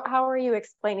 or how are you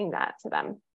explaining that to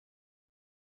them?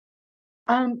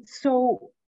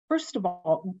 So first of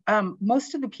all,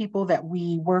 most of the people that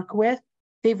we work with,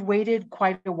 they've waited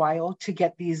quite a while to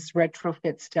get these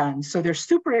retrofits done. So they're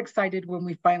super excited when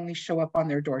we finally show up on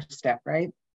their doorstep, right?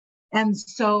 And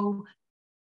so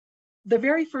the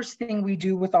very first thing we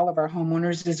do with all of our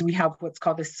homeowners is we have what's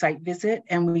called a site visit,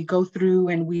 and we go through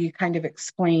and we kind of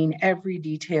explain every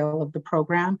detail of the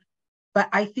program. But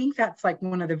I think that's like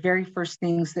one of the very first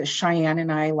things that Cheyenne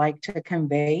and I like to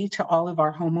convey to all of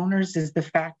our homeowners is the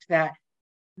fact that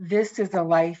this is a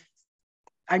life.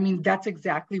 I mean, that's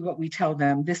exactly what we tell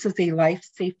them. This is a life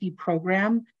safety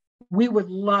program. We would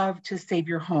love to save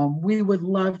your home. We would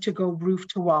love to go roof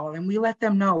to wall. And we let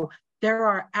them know there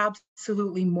are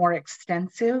absolutely more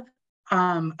extensive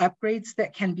upgrades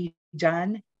that can be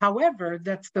done. However,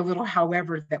 that's the little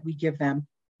however that we give them,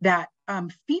 that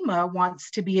FEMA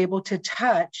wants to be able to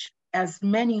touch as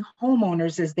many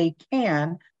homeowners as they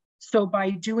can. So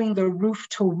by doing the roof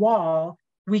to wall,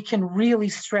 we can really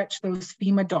stretch those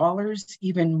FEMA dollars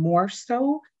even more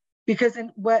so. Because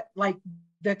in what, like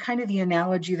the kind of the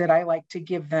analogy that I like to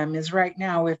give them is right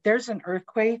now, if there's an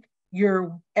earthquake,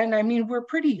 and I mean, we're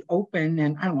pretty open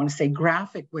and I don't want to say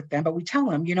graphic with them, but we tell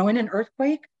them, you know, in an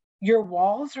earthquake, your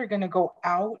walls are going to go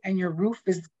out and your roof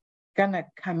is going to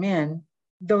come in.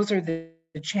 Those are the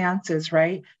chances,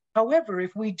 right? However,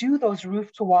 if we do those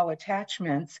roof to wall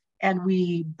attachments and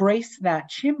we brace that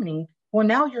chimney, well,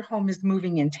 now your home is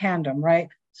moving in tandem, right?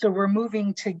 So we're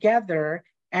moving together.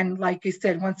 And like I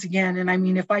said, once again, and I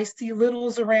mean, if I see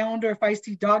littles around or if I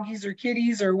see doggies or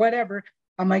kitties or whatever,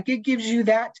 I'm like, it gives you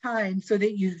that time so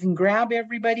that you can grab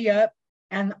everybody up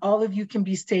and all of you can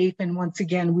be safe. And once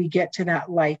again, we get to that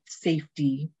life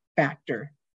safety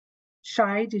factor.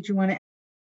 Shai, did you want to?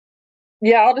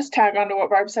 Yeah, I'll just tag on to what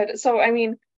Barb said. So, I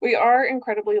mean, we are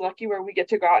incredibly lucky where we get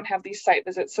to go out and have these site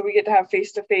visits. So we get to have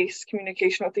face-to-face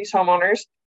communication with these homeowners.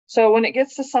 So when it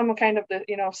gets to some kind of the,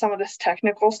 you know, some of this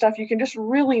technical stuff, you can just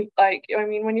really like, I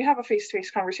mean, when you have a face-to-face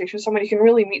conversation with someone, you can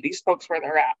really meet these folks where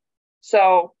they're at.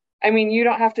 So, I mean, you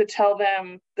don't have to tell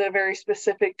them the very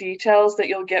specific details that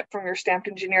you'll get from your stamped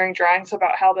engineering drawings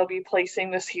about how they'll be placing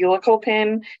this helical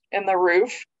pin in the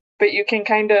roof. But you can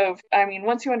kind of, I mean,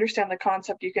 once you understand the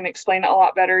concept, you can explain it a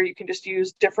lot better. You can just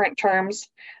use different terms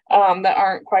that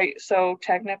aren't quite so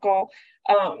technical.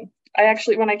 I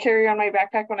actually, when I carry on my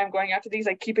backpack, when I'm going out to these,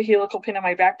 I keep a helical pin in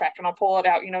my backpack and I'll pull it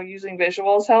out, you know, using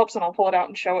visuals helps, and I'll pull it out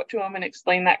and show it to them and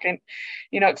explain that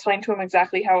explain to them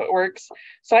exactly how it works.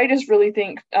 So I just really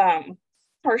think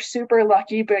we're super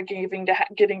lucky by getting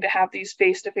to have these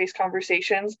face-to-face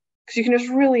conversations, because you can just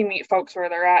really meet folks where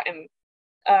they're at and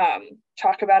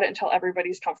talk about it until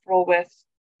everybody's comfortable with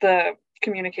the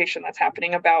communication that's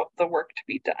happening about the work to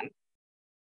be done.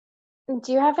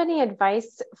 Do you have any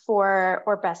advice for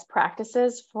or best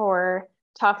practices for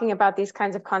talking about these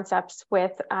kinds of concepts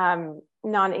with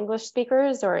non-English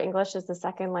speakers or English as a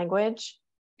second language?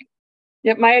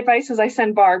 Yep, my advice is I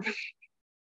send Barb.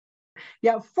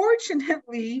 Yeah,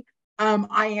 fortunately,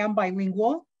 I am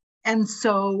bilingual. And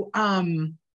so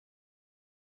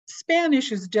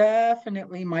Spanish is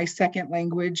definitely my second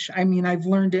language. I mean, I've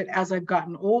learned it as I've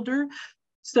gotten older.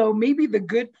 So maybe the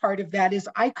good part of that is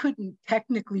I couldn't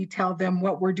technically tell them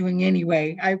what we're doing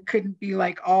anyway. I couldn't be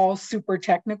like all super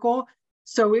technical.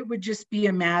 So it would just be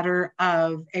a matter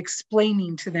of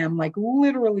explaining to them, like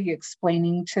literally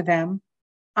explaining to them.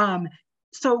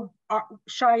 So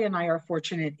Shai and I are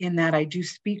fortunate in that I do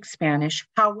speak Spanish.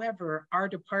 However, our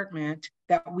department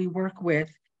that we work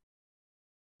with,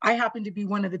 I happen to be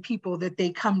one of the people that they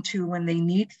come to when they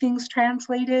need things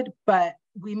translated, but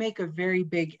we make a very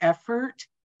big effort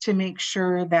to make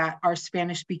sure that our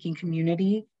Spanish-speaking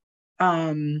community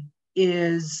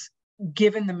is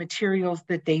given the materials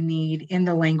that they need in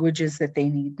the languages that they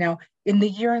need. Now, in the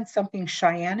year and something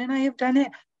Cheyenne and I have done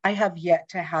it, I have yet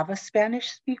to have a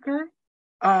Spanish speaker.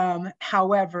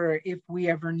 However, if we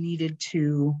ever needed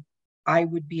to, I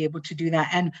would be able to do that.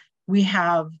 And we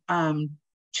have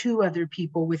two other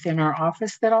people within our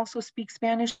office that also speak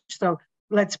Spanish. So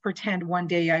let's pretend one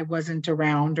day I wasn't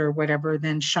around or whatever,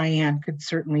 then Cheyenne could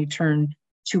certainly turn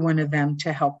to one of them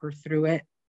to help her through it.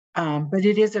 But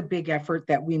it is a big effort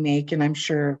that we make, and I'm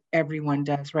sure everyone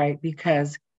does, right?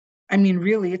 Because, I mean,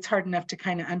 really, it's hard enough to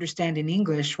kind of understand in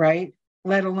English, right?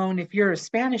 Let alone if you're a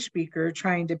Spanish speaker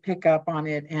trying to pick up on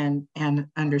it and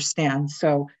understand.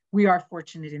 So we are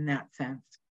fortunate in that sense.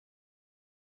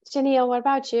 Janelle, what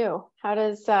about you? How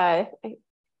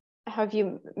have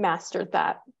you mastered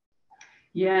that?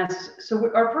 Yes, so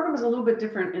our program is a little bit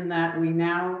different in that we've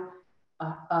now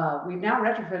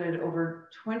retrofitted over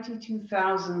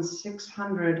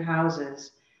 22,600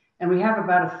 houses, and we have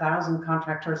about 1,000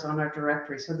 contractors on our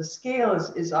directory. So the scale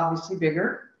is obviously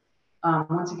bigger.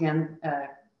 Once again,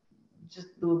 just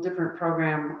a little different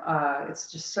program. It's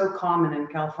just so common in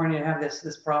California to have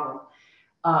this problem.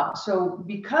 So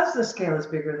because the scale is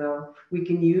bigger, though, we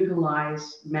can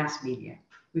utilize mass media.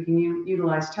 We can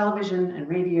utilize television and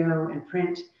radio and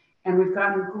print, and we've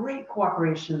gotten great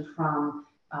cooperation from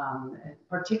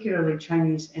particularly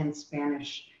Chinese and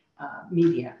Spanish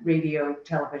media, radio,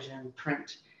 television,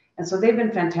 print. And so they've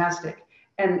been fantastic.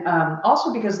 And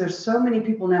also because there's so many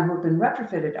people now who have been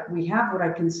retrofitted, we have what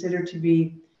I consider to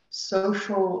be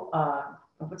social,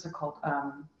 what's it called?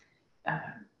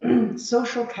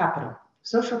 Social capital.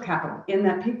 Social capital, in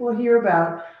that people hear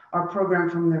about our program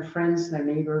from their friends, their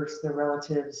neighbors, their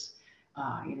relatives,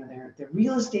 their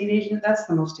real estate agent. That's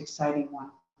the most exciting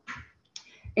one.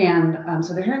 And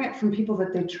so they're hearing it from people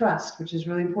that they trust, which is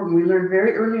really important. We learned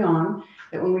very early on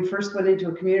that when we first went into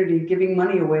a community giving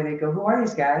money away, they go, who are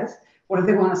these guys? What do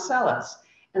they want to sell us?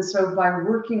 And so by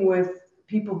working with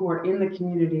people who are in the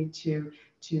community to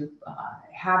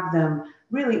have them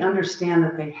really understand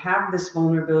that they have this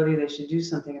vulnerability, they should do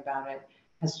something about it,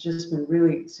 has just been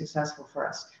really successful for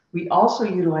us. We also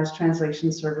utilize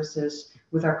translation services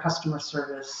with our customer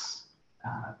service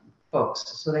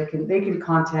folks, so they can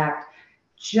contact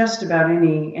just about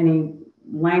any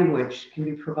language can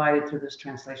be provided through those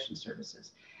translation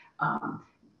services.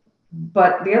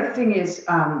 But the other thing is,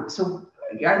 so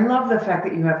I love the fact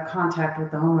that you have contact with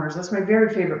the homeowners. That's my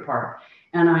very favorite part.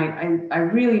 And I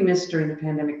really miss during the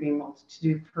pandemic being able to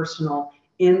do personal,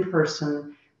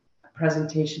 in-person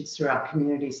presentations throughout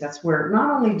communities. That's where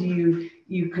not only do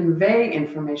you convey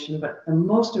information, but the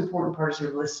most important part is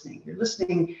you're listening. You're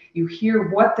listening, you hear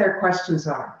what their questions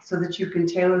are so that you can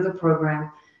tailor the program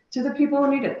to the people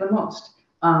who need it the most.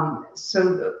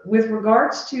 So with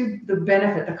regards to the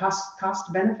benefit, the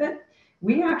cost benefit,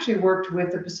 we actually worked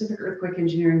with the Pacific Earthquake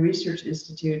Engineering Research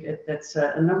Institute, that's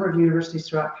a number of universities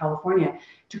throughout California,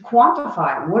 to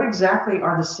quantify what exactly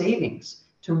are the savings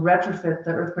to retrofit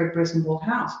the earthquake brace and bolt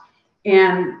house.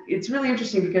 And it's really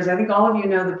interesting because I think all of you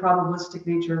know the probabilistic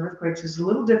nature of earthquakes is a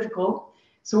little difficult.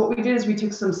 So what we did is we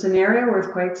took some scenario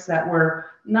earthquakes that were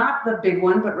not the big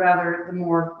one, but rather the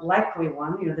more likely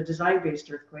one, the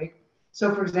design-based earthquake.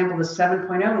 So for example, the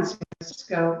 7.0 in San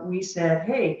Francisco, we said,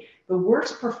 hey, the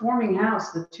worst performing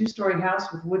house, the 2-story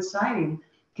house with wood siding,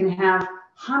 can have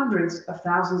hundreds of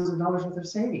thousands of dollars worth of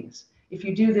savings. If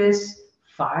you do this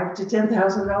 $5,000 to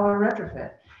 $10,000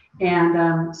 retrofit.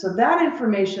 And so that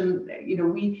information,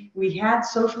 we had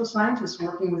social scientists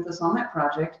working with us on that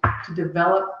project to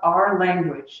develop our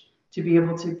language to be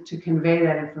able to convey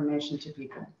that information to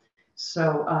people.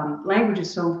 So language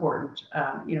is so important.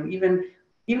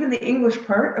 Even the English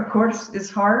part, of course, is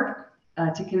hard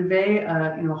to convey.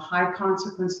 A high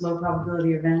consequence, low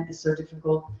probability event is so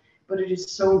difficult, but it is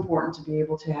so important to be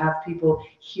able to have people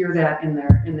hear that in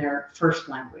their first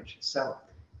language. So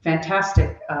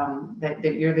fantastic that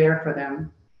you're there for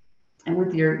them, and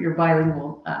with your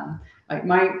bilingual. Like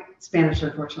my Spanish,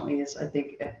 unfortunately, is I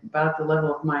think about the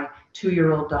level of my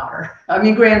 2-year-old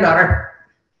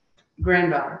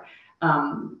granddaughter.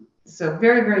 So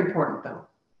very, very important though.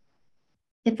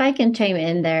 If I can chime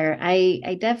in there,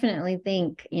 I definitely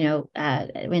think,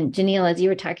 when Janelle, as you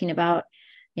were talking about,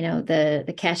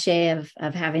 the cachet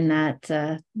of having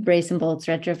that brace and bolts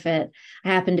retrofit, I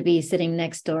happened to be sitting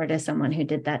next door to someone who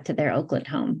did that to their Oakland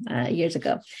home years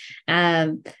ago.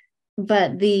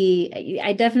 But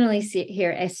I definitely see it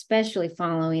here, especially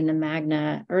following the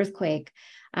Magna earthquake,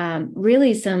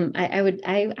 really I would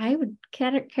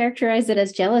characterize it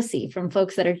as jealousy from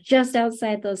folks that are just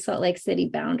outside those Salt Lake City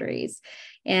boundaries.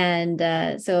 And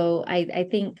so I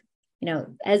think,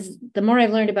 as the more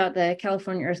I've learned about the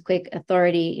California Earthquake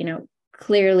Authority,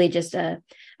 clearly just a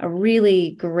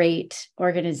really great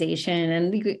organization.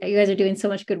 And you guys are doing so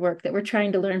much good work that we're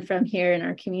trying to learn from here in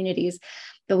our communities.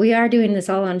 But we are doing this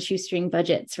all on shoestring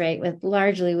budgets, right?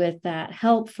 Largely with that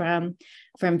help from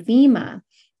FEMA.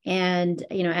 And,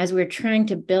 as we're trying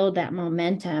to build that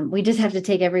momentum, we just have to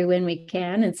take every win we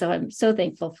can. And so I'm so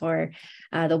thankful for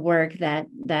the work that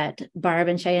Barb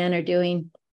and Cheyenne are doing.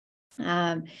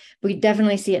 We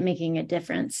definitely see it making a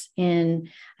difference in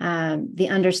the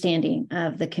understanding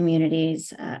of the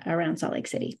communities around Salt Lake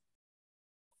City.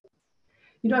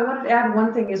 I wanted to add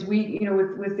one thing is we,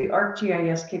 with the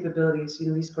ArcGIS capabilities,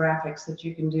 these graphics that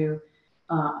you can do,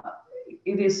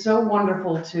 it is so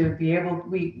wonderful to be able,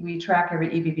 we track every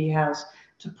EBB house,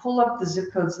 to pull up the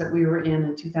zip codes that we were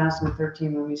in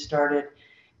 2013 when we started,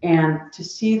 and to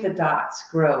see the dots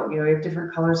grow. We have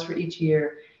different colors for each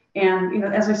year. And,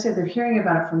 as I said, they're hearing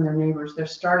about it from their neighbors. They're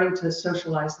starting to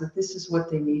socialize that this is what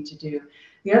they need to do.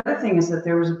 The other thing is that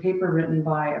there was a paper written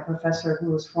by a professor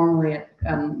who was formerly at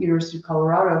University of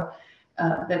Colorado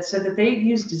that said that they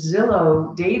used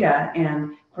Zillow data,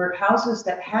 and for houses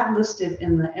that had listed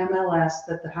in the MLS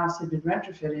that the house had been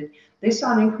retrofitted, they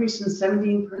saw an increase in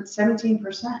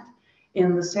 17%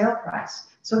 in the sale price.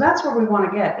 So that's what we want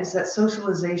to get, is that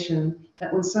socialization,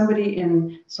 that when somebody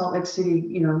in Salt Lake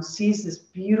City, sees this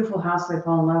beautiful house they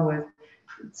fall in love with,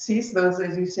 sees those,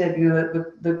 as you said,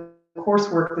 the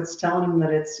coursework that's telling them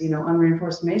that it's,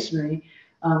 unreinforced masonry,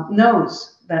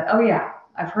 knows that, oh yeah,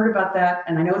 I've heard about that,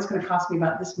 and I know it's going to cost me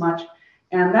about this much.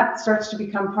 And that starts to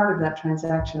become part of that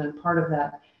transaction and part of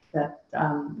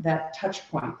that touch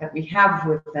point that we have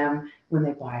with them when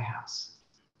they buy a house.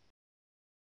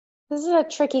 This is a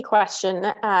tricky question.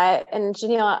 And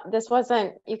Janelle,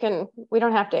 we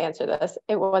don't have to answer this.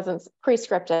 It wasn't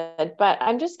pre-scripted, but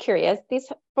I'm just curious.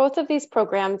 Both of these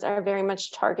programs are very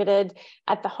much targeted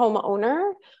at the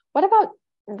homeowner. What about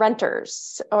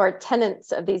renters or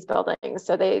tenants of these buildings?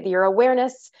 So your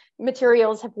awareness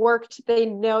materials have worked. They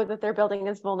know that their building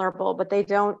is vulnerable, but they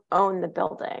don't own the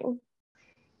building.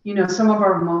 Some of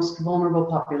our most vulnerable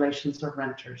populations are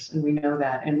renters, and we know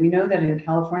that. And we know that in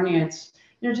California, it's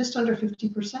just under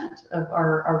 50% of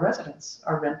our residents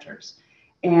are renters.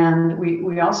 And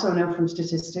we also know from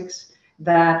statistics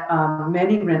that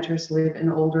many renters live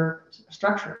in older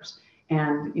structures.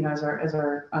 And as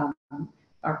our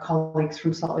colleagues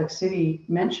from Salt Lake City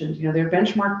mentioned, there are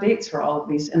benchmark dates for all of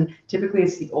these, and typically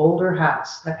it's the older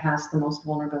house that has the most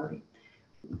vulnerability.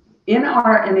 In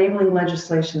our enabling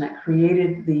legislation that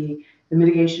created the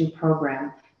mitigation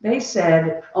program, they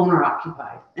said owner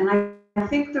occupied. And I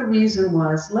think the reason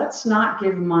was, let's not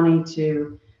give money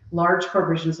to large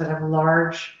corporations that have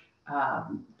large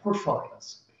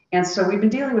portfolios. And so we've been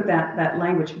dealing with that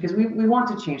language because we want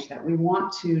to change that. We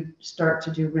want to start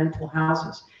to do rental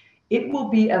houses. It will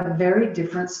be a very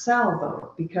different sell,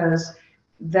 though, because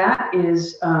that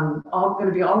is all going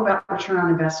to be all about return on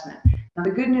investment. Now,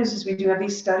 the good news is we do have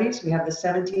these studies. We have the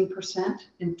 17%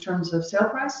 in terms of sale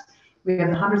price. We have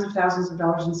the hundreds of thousands of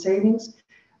dollars in savings.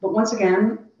 But once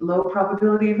again, low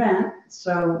probability event.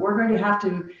 So we're going to have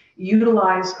to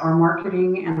utilize our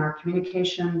marketing and our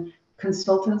communication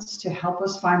consultants to help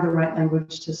us find the right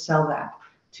language to sell that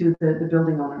to the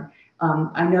building owner.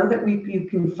 I know that you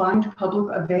can find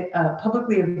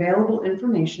publicly available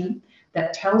information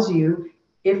that tells you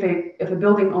if a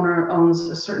building owner owns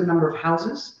a certain number of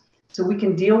houses. So we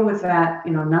can deal with that,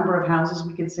 number of houses.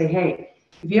 We can say, hey,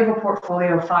 if you have a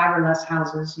portfolio of 5 or less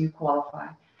houses, you qualify.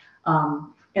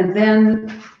 And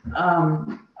then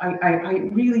I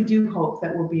really do hope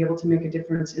that we'll be able to make a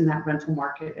difference in that rental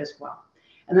market as well.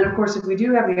 And then, of course, if we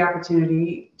do have the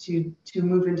opportunity to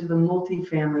move into the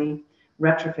multifamily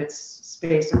retrofits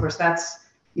space, of course, that's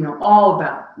all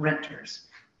about renters.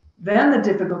 Then the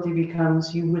difficulty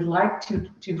becomes you would like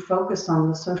to focus on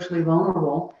the socially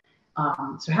vulnerable.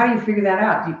 So how do you figure that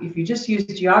out? If you just use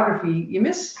geography, you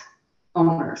miss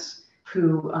owners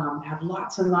who have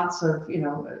lots and lots of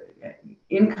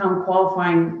income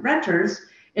qualifying renters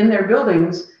in their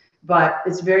buildings, but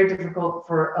it's very difficult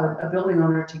for a building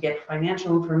owner to get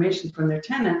financial information from their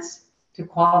tenants to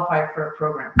qualify for a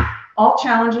program. All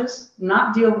challenges,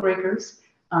 not deal breakers,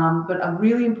 but a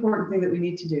really important thing that we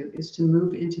need to do is to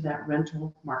move into that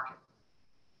rental market.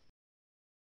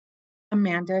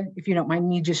 Amanda, if you don't mind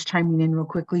me just chiming in real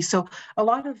quickly. So a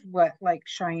lot of what like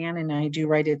Cheyenne and I do,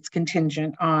 right, it's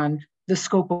contingent on the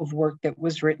scope of work that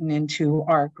was written into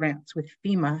our grants with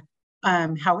FEMA.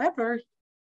 However,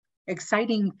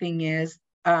 exciting thing is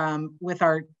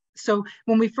so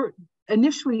when we first,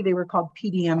 initially they were called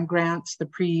PDM grants, the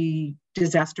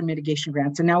pre-disaster mitigation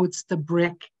grants, and now it's the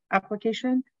BRIC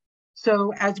application.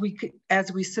 So as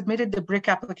we submitted the BRIC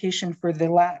application for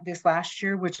this last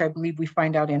year, which I believe we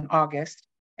find out in August,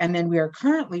 and then we are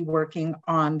currently working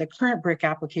on the current BRIC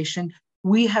application,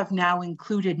 we have now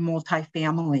included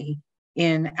multifamily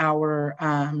in our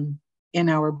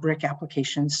BRIC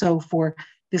application. So for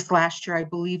this last year, I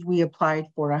believe we applied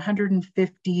for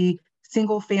 150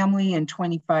 single family and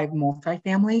 25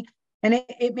 multifamily. And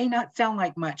it may not sound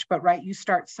like much, but right, you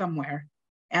start somewhere.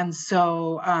 And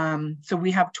so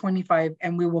we have 25,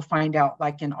 and we will find out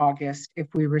like in August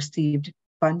if we received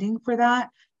funding for that.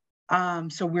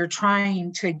 So we're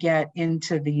trying to get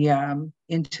into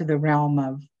the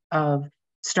realm of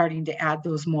starting to add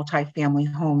those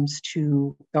multifamily homes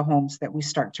to the homes that we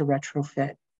start to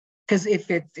retrofit. Because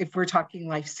if we're talking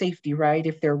life safety, right?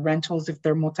 If they're rentals, if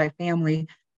they're multifamily,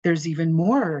 there's even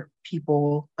more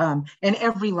people, and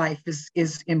every life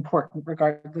is important,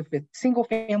 regardless if it's single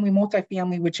family,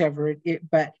 multifamily, whichever.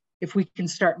 But if we can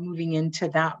start moving into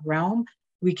that realm,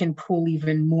 we can pull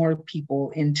even more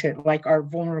people into, like, our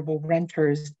vulnerable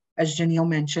renters, as Janelle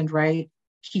mentioned, right?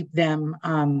 Keep them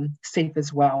safe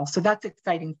as well. So that's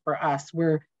exciting for us.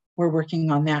 We're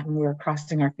working on that, and we're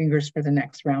crossing our fingers for the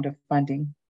next round of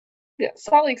funding. Yeah,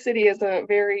 Salt Lake City is a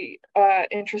very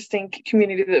interesting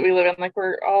community that we live in. Like,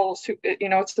 we're all,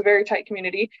 it's a very tight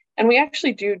community. And we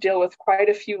actually do deal with quite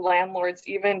a few landlords,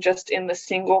 even just in the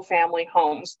single family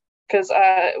homes. Because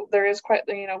there is quite,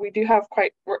 we do have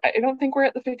quite, I don't think we're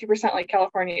at the 50% like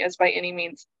California is by any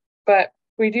means. But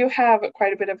we do have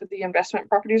quite a bit of the investment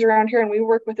properties around here. And we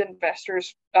work with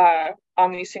investors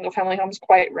on these single family homes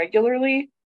quite regularly.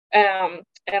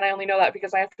 And I only know that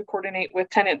because I have to coordinate with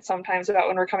tenants sometimes about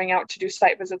when we're coming out to do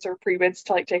site visits or pre-bids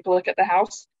to, like, take a look at the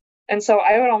house. And so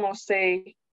I would almost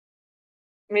say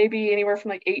maybe anywhere from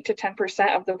like 8 to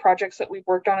 10% of the projects that we've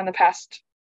worked on in the past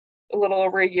a little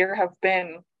over a year have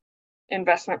been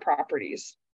investment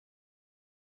properties.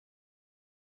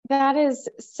 That is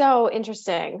so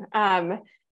interesting. And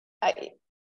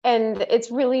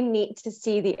it's really neat to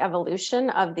see the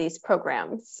evolution of these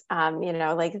programs.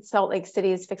 Like Salt Lake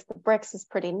City's Fix the Bricks is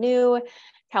pretty new.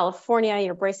 California,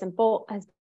 your Brace and Bolt has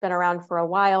been around for a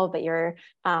while, but you're,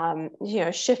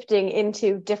 shifting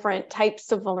into different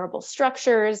types of vulnerable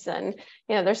structures. And,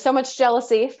 there's so much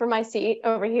jealousy for my seat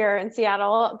over here in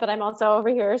Seattle, but I'm also over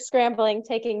here scrambling,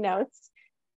 taking notes.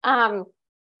 But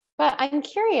I'm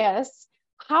curious,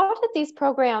 how did these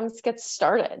programs get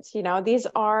started? These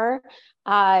are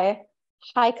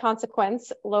high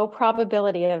consequence, low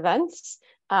probability events.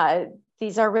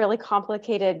 These are really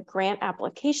complicated grant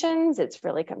applications. It's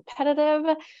really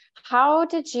competitive. How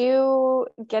did you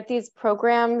get these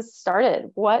programs started?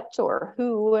 What or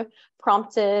who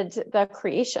prompted the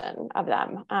creation of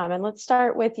them? And let's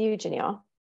start with you, Janelle.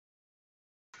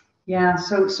 Yeah,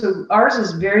 so ours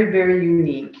is very, very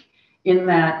unique in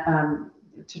that,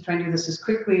 to try and do this as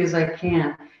quickly as I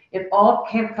can, it all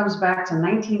comes back to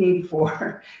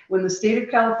 1984 when the state of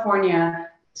California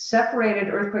separated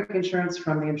earthquake insurance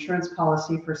from the insurance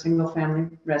policy for single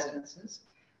family residences,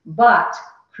 but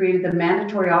created the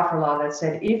mandatory offer law that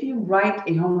said if you write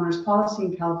a homeowner's policy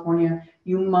in California,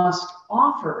 you must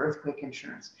offer earthquake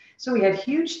insurance. So we had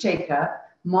huge take-up,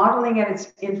 modeling at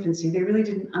its infancy. They really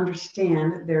didn't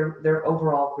understand their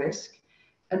overall risk.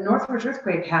 A Northridge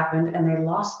earthquake happened and they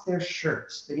lost their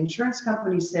shirts. The insurance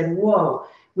company said, whoa,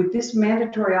 with this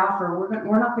mandatory offer,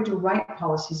 we're not going to write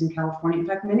policies in California. In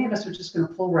fact, many of us are just going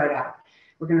to pull right out.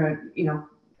 We're going to,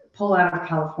 pull out of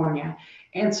California.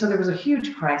 And so there was a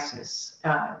huge crisis.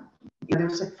 There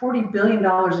was like $40 billion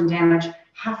in damage,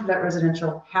 half of that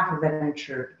residential, half of that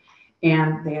insured.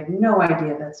 And they had no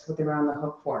idea that's what they were on the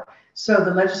hook for. So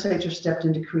the legislature stepped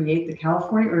in to create the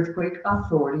California Earthquake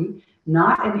Authority,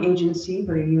 not an agency,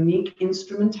 but a unique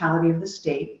instrumentality of the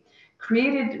state,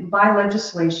 created by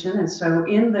legislation. And so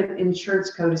in the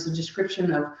insurance code is a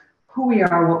description of who we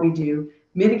are, what we do.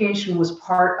 Mitigation was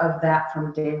part of that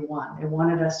from day one. They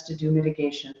wanted us to do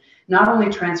mitigation, not only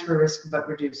transfer risk, but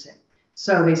reduce it.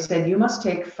 So they said, you must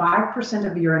take 5%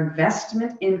 of your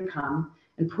investment income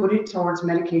and put it towards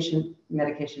mitigation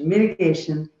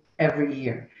every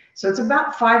year. So it's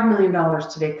about $5 million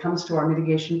today comes to our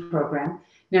mitigation program.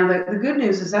 Now, the good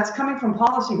news is that's coming from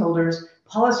policyholders.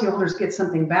 Policyholders get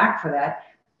something back for that.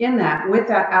 In that, with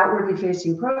that outwardly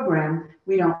facing program,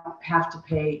 we don't have to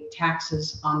pay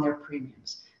taxes on their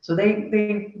premiums. So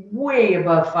they way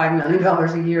above $5 million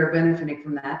a year are benefiting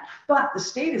from that. But the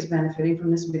state is benefiting from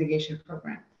this mitigation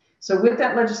program. So with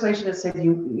that legislation that said,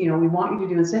 we want you to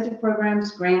do incentive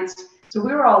programs, grants. So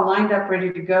we were all lined up,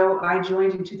 ready to go. I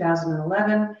joined in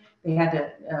 2011. They had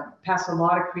to pass a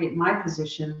law to create my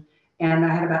position. And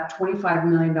I had about $25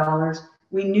 million.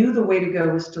 We knew the way to go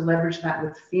was to leverage that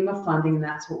with FEMA funding, and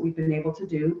that's what we've been able to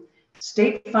do.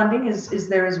 State funding is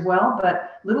there as well,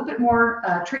 but a little bit more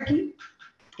tricky.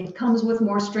 It comes with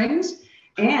more strings,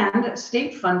 and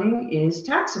state funding is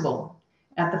taxable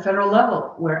at the federal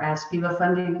level, whereas FEMA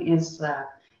funding is a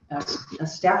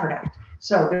Stafford Act.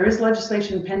 So there is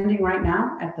legislation pending right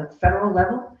now at the federal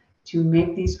level to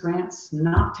make these grants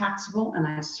not taxable, and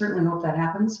I certainly hope that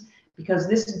happens. Because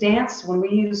this dance, when we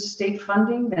use state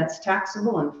funding that's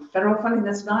taxable and federal funding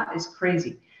that's not, is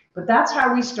crazy. But that's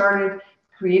how we started,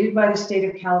 created by the state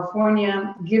of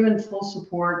California, given full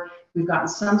support. We've gotten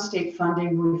some state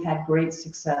funding. We've had great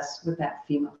success with that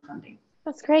FEMA funding.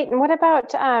 That's great. And what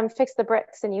about Fix the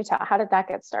Bricks in Utah? How did that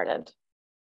get started?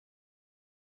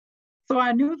 So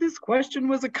I knew this question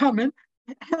was a coming.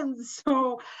 And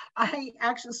so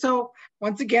so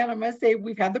once again, I must say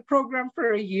we've had the program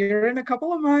for a year and a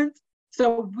couple of months.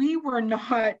 So we were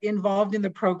not involved in the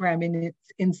program in its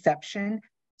inception.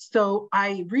 So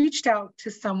I reached out to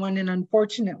someone, and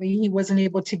unfortunately, he wasn't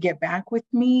able to get back with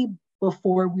me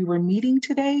before we were meeting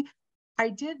today. I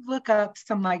did look up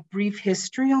some like brief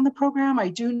history on the program. I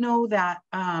do know that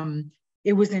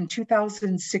it was in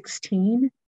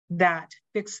 2016 that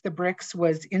Fix the Bricks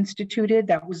was instituted.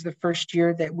 That was the first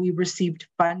year that we received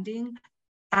funding.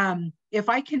 If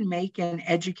I can make an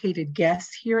educated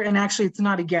guess here, and actually it's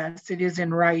not a guess, it is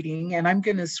in writing, and I'm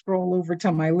going to scroll over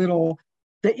to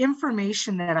the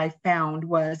information that I found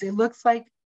was, it looks like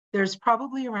there's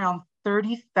probably around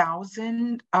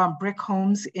 30,000 brick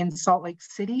homes in Salt Lake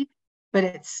City, but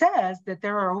it says that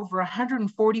there are over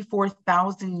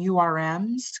 144,000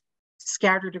 URMs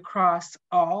scattered across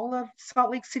all of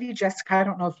Salt Lake City. Jessica, I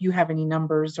don't know if you have any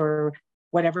numbers or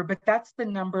whatever, but that's the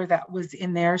number that was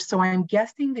in there. So I'm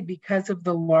guessing that because of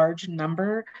the large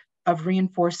number of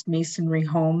reinforced masonry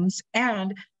homes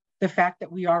and the fact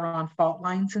that we are on fault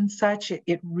lines and such,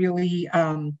 it really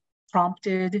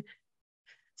prompted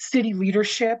city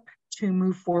leadership to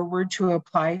move forward to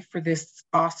apply for this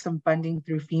awesome funding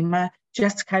through FEMA.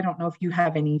 Jessica, I don't know if you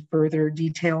have any further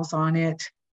details on it.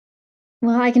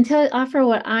 Well, I can offer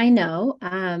what I know.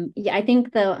 Yeah, I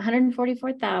think the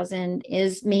 144,000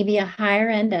 is maybe a higher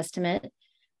end estimate,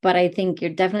 but I think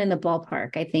you're definitely in the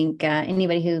ballpark. I think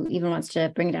anybody who even wants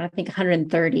to bring it down, I think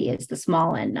 130 is the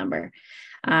small end number.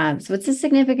 So it's a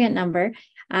significant number.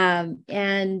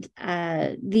 And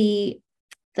the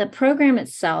program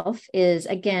itself is,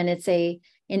 again, it's an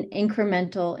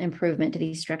incremental improvement to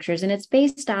these structures, and it's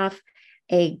based off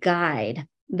a guide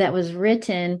that was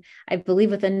written, I believe,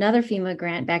 with another FEMA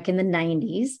grant back in the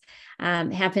 90s,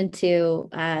 happened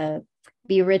to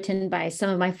be written by some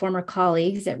of my former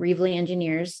colleagues at Reevely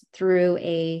Engineers through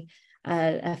a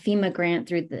FEMA grant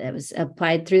that was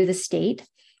applied through the state.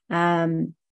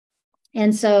 And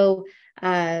so,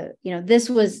 this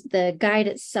was, the guide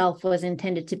itself was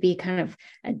intended to be kind of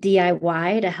a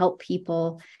DIY to help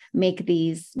people make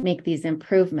these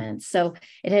improvements. So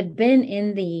it had been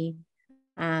in the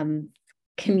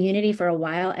community for a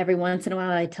while. Every once in a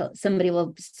while, somebody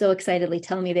will so excitedly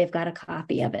tell me they've got a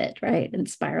copy of it, right, and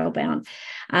spiral bound.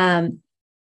 And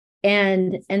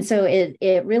so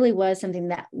it really was something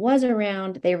that was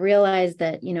around. They realized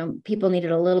that, people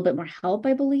needed a little bit more help,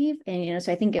 I believe. And,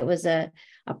 so I think it was a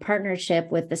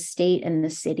partnership with the state and the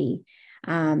city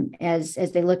as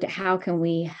they looked at how can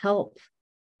we help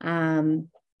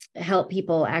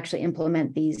people actually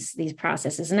implement these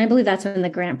processes. And I believe that's when the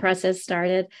grant process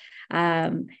started.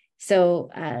 So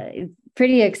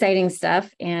pretty exciting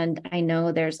stuff. And I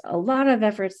know there's a lot of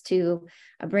efforts to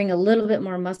bring a little bit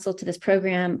more muscle to this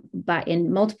program, but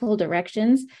in multiple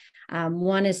directions.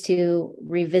 One is to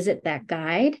revisit that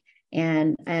guide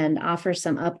and offer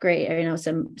some upgrade,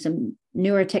 some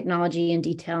newer technology and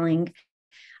detailing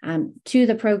to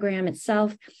the program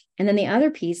itself. And then the other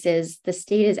piece is the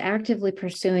state is actively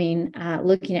pursuing,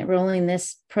 looking at rolling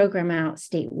this program out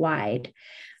statewide.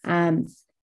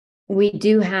 We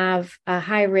do have a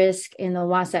high risk in the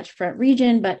Wasatch Front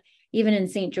region, but even in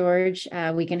St. George,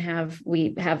 we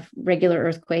have regular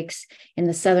earthquakes in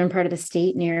the southern part of the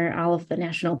state near all of the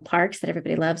national parks that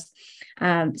everybody loves.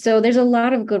 So there's a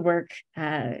lot of good work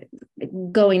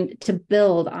going to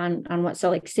build on what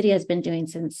Salt Lake City has been doing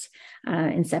since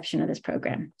inception of this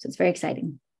program. So it's very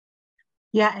exciting.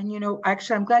 Yeah, and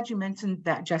actually, I'm glad you mentioned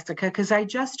that, Jessica, because I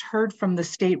just heard from the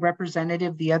state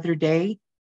representative the other day.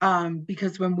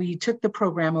 Because when we took the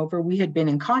program over, we had been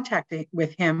in contact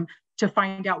with him to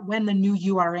find out when the new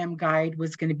URM guide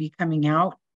was going to be coming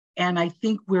out. And I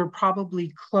think we're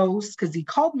probably close because he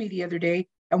called me the other day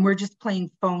and we're just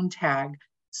playing phone tag.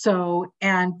 So,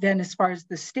 and then as far as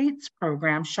the state's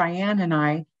program, Cheyenne and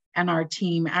I and our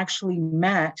team actually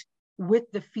met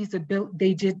with the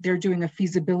feasibility. They're doing a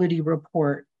feasibility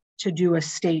report to do a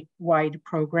statewide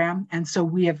program. And so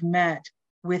we have met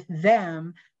with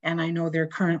them. And I know they're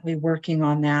currently working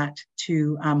on that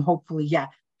to hopefully,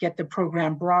 get the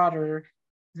program broader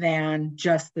than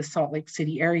just the Salt Lake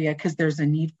City area, because there's a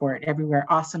need for it everywhere.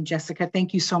 Awesome, Jessica.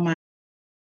 Thank you so much.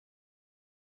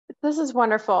 This is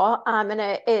wonderful. And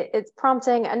it's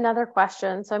prompting another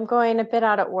question. So I'm going a bit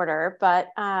out of order, but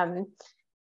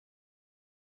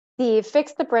the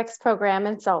Fix the Bricks program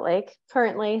in Salt Lake,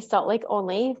 currently Salt Lake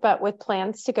only, but with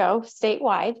plans to go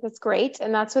statewide. That's great.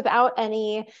 And that's without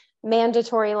any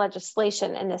mandatory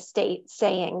legislation in the state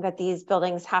saying that these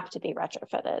buildings have to be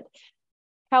retrofitted.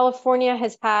 California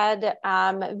has had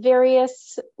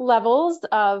various levels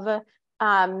of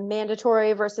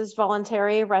mandatory versus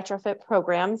voluntary retrofit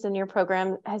programs, and your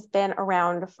program has been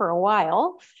around for a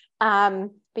while.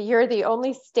 But you're the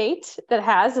only state that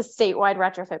has a statewide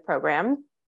retrofit program.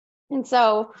 And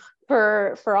so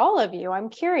for all of you, I'm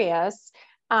curious,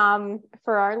 for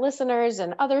our listeners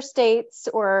in other states,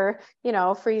 or, you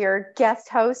know, for your guest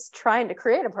hosts trying to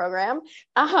create a program,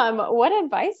 what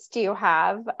advice do you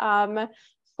have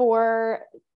for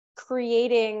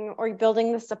creating or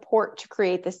building the support to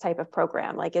create this type of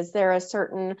program? Like, is there a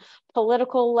certain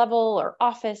political level or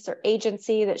office or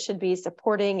agency that should be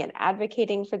supporting and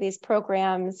advocating for these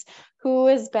programs? Who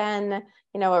has been,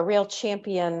 you know, a real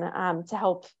champion to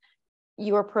help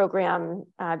your program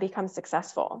become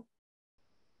successful?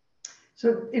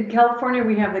 So in California,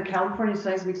 we have the California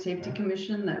Seismic Safety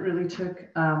Commission that really took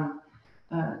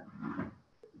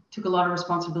a lot of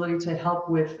responsibility to help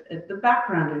with the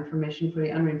background information for the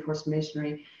unreinforced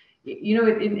masonry. You know,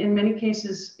 in many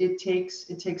cases, it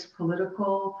takes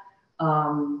political,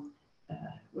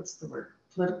 what's the word?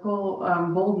 Political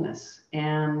boldness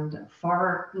and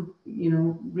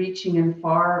reaching and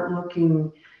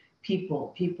far-looking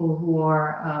people who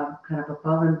are kind of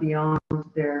above and beyond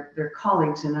their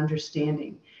colleagues in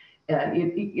understanding.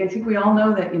 I think we all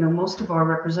know that, you know, most of our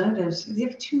representatives, they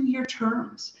have 2-year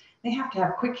terms. They have to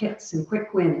have quick hits and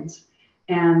quick wins.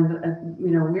 And,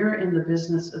 you know, we're in the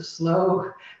business of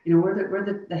slow, you know, we're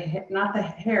the not the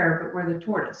hare, but we're the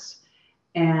tortoise.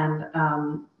 And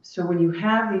so when you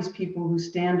have these people who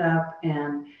stand up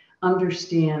and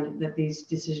understand that these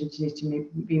decisions need to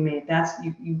be made, that's,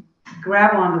 you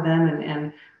grab onto them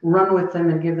and run with them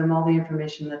and give them all the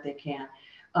information that they can.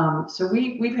 So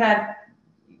we've had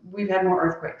more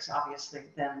earthquakes, obviously,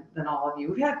 than all of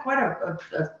you. We've had quite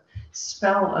a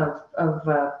spell of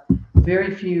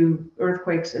very few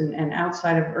earthquakes and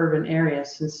outside of urban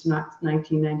areas since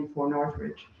 1994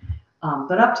 Northridge.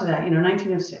 But up to that, you know,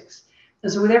 1906.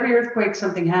 And so with every earthquake,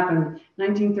 something happened.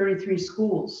 1933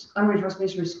 schools, unreinforced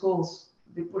masonry schools,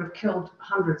 they would have killed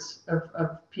hundreds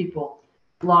of people.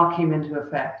 Law came into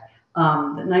effect. The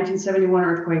 1971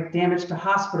 earthquake, damage to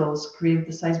hospitals, created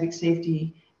the Seismic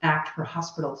Safety Act for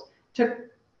hospitals. Took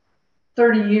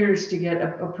 30 years to get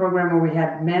a program where we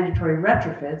had mandatory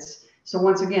retrofits. So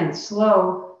once again,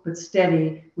 slow but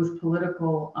steady with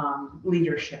political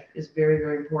leadership is very,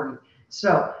 very important.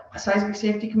 So a Seismic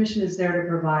Safety Commission is there to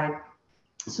provide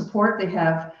support. They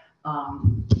have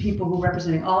people who are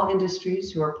representing all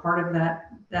industries who are part of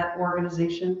that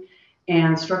organization,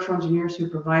 and structural engineers who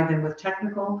provide them with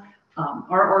technical.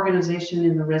 Our organization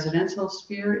in the residential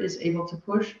sphere is able to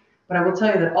push, but I will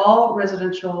tell you that all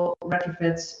residential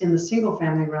retrofits in the single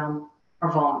family realm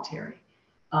are voluntary.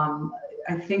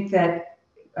 I think that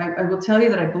I will tell you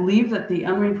that I believe that the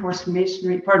unreinforced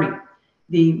masonry,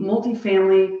 the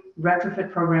multifamily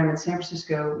retrofit program in San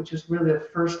Francisco, which was really the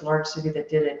first large city that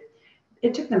did it,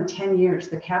 it took them 10 years.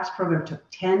 The CAPS program took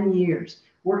 10 years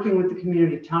working with the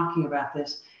community, talking about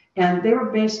this. And they were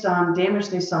based on damage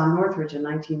they saw in Northridge in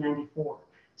 1994.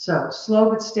 So slow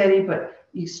but steady, but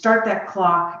you start that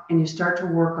clock and you start to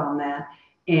work on that.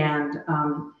 And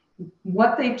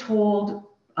what they told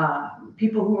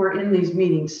people who were in these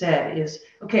meetings said is,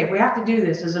 okay, if we have to do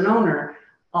this as an owner,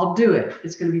 I'll do it.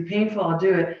 It's going to be painful, I'll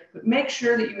do it. But make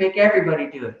sure that you make everybody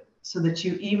do it so that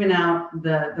you even out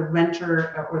the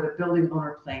renter or the building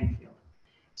owner playing field.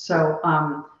 So,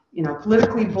 you know,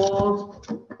 politically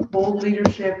bold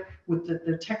leadership with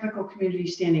the technical community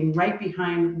standing right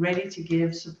behind, ready to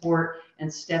give support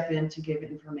and step in to give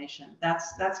information.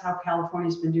 That's how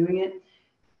California's been doing it.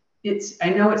 I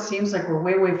know it seems like we're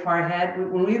way, way far ahead.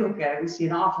 When we look at it, we see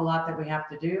an awful lot that we have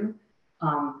to do.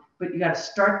 But you got to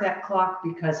start that clock,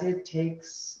 because it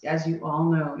takes, as you all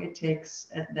know, it takes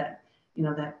that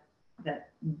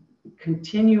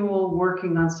continual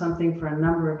working on something for a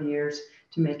number of years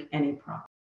to make any progress.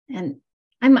 And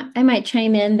I might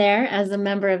chime in there as a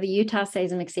member of the Utah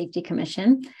Seismic Safety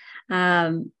Commission.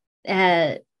 You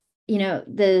know,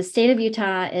 the state of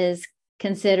Utah is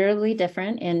considerably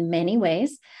different in many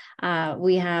ways.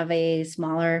 We have a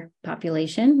smaller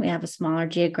population. We have a smaller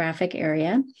geographic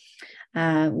area.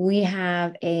 We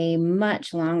have a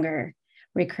much longer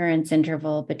recurrence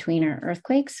interval between our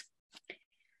earthquakes.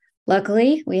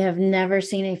 Luckily, we have never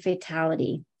seen a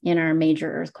fatality in our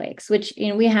major earthquakes, which, you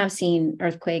know, we have seen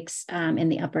earthquakes in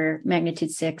the upper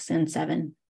magnitude 6 and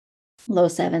 7, low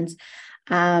 7s,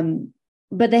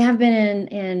 but they have been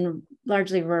in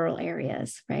largely rural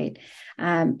areas, right?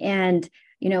 And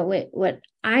what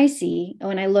I see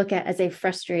when I look at as a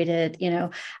frustrated,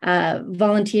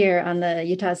 volunteer on the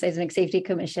Utah Seismic Safety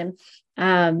Commission,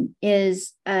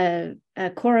 is a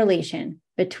correlation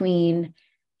between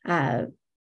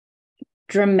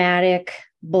dramatic,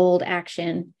 bold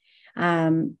action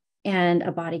and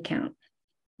a body count,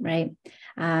 right?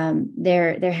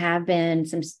 There have been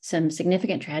some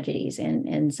significant tragedies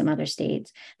in some other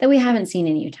states that we haven't seen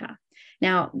in Utah.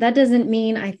 Now, that doesn't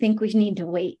mean I think we need to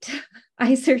wait.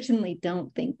 I certainly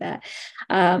don't think that.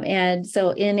 And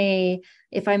so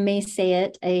if I may say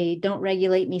it, a don't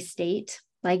regulate me state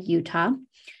like Utah,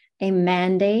 a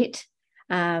mandate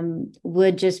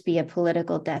would just be a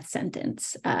political death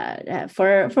sentence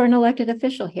for an elected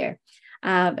official here.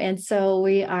 And so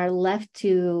we are left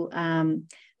to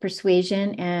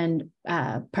persuasion and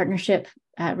partnership,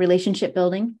 relationship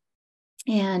building.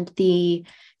 And the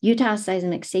Utah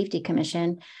Seismic Safety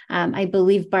Commission, I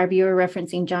believe, Barb, you were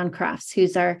referencing John Crofts,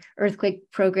 who's our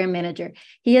earthquake program manager.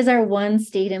 He is our one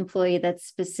state employee that's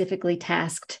specifically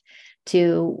tasked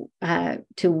to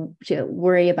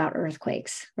worry about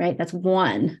earthquakes, right? That's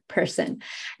one person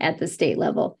at the state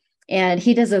level. And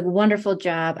he does a wonderful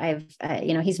job.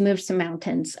 He's moved some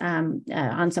mountains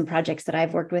on some projects that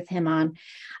I've worked with him on.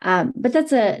 But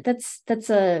that's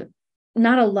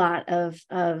not a lot of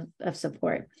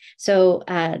support. So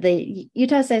the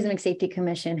Utah Seismic Safety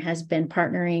Commission has been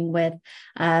partnering with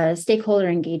a stakeholder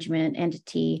engagement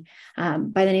entity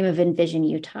by the name of Envision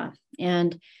Utah.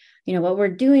 And what we're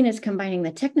doing is combining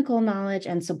the technical knowledge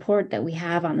and support that we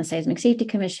have on the Seismic Safety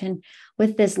Commission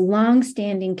with this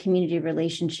long-standing community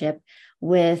relationship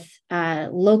with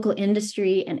local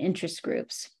industry and interest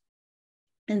groups.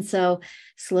 And so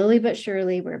slowly but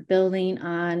surely, we're building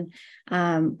on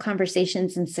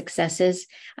conversations and successes,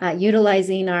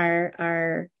 utilizing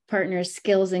our partners'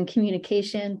 skills in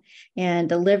communication and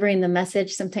delivering the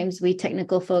message. Sometimes we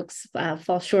technical folks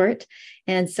fall short.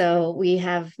 And so we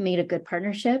have made a good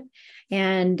partnership.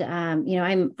 And,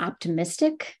 I'm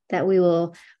optimistic that we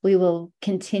will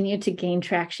continue to gain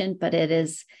traction, but it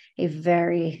is a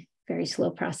very, very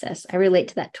slow process. I relate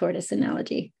to that tortoise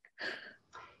analogy.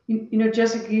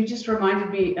 Jessica, you just reminded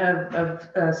me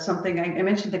of something. I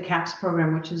mentioned the CAPS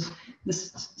program, which is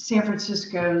San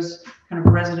Francisco's kind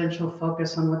of residential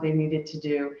focus on what they needed to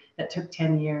do that took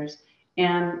 10 years.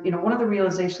 And, one of the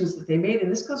realizations that they made,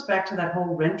 and this goes back to that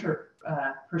whole renter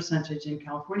percentage in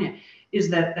California, is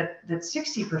that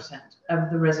 60%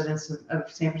 of the residents of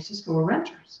San Francisco were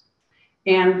renters.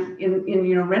 And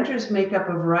renters make up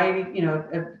a variety,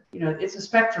 it's a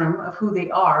spectrum of who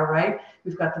they are, right?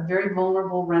 We've got the very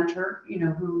vulnerable renter,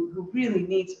 who really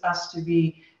needs us to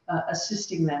be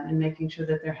assisting them in making sure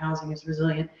that their housing is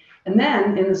resilient. And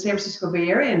then in the San Francisco Bay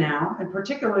Area now, and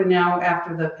particularly now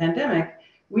after the pandemic,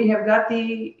 we have got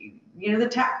the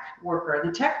tech worker.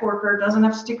 The tech worker doesn't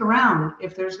have to stick around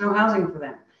if there's no housing for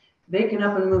them. They can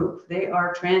up and move. They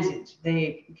are transient.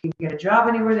 They can get a job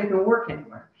anywhere. They can work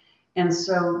anywhere. And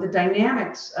so the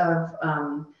dynamics of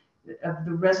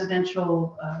the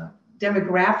residential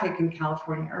demographic in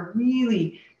California are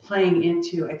really playing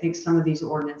into, I think, some of these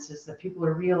ordinances, that people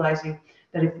are realizing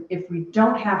that if we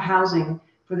don't have housing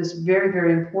for this very,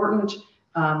 very important,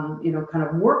 kind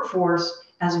of workforce,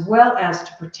 as well as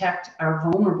to protect our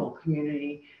vulnerable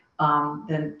community,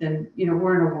 then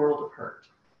we're in a world of hurt.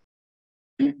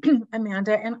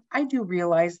 Amanda, and I do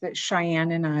realize that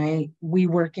Cheyenne and we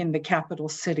work in the capital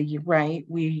city, right?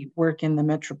 We work in the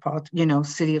metropolitan,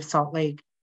 city of Salt Lake.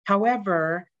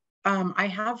 However, I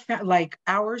have found, like,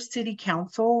 our city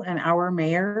council and our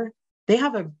mayor, they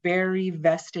have a very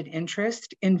vested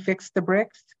interest in Fix the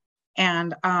Bricks.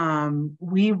 And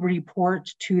we report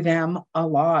to them a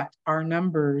lot, our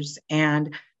numbers,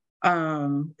 and I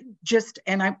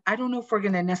don't know if we're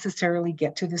going to necessarily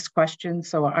get to this question,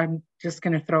 so I'm just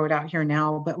going to throw it out here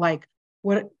now. But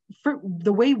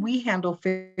the way we handle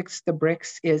Fix the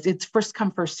Bricks is it's first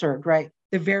come, first served, right?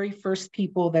 The very first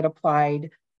people that applied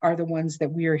are the ones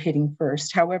that we are hitting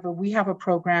first. However, we have a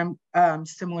program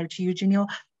similar to you, Janelle.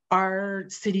 Our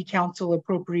city council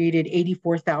appropriated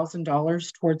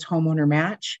 $84,000 towards homeowner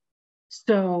match.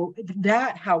 So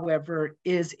that, however,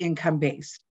 is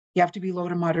income-based. You have to be low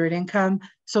to moderate income.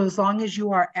 So as long as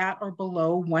you are at or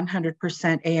below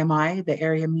 100% AMI, the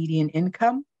area median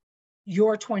income,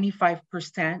 your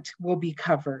 25% will be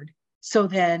covered. So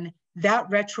then that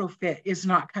retrofit is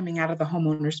not coming out of the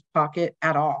homeowner's pocket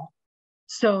at all.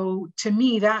 So to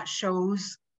me, that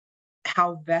shows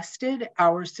how vested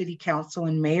our city council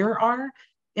and mayor are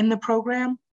in the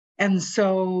program. And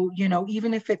so,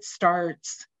 even if it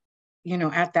starts,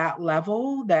 at that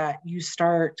level, that you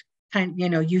start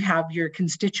you have your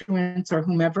constituents or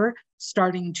whomever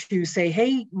starting to say,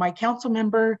 hey, my council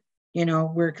member,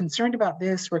 we're concerned about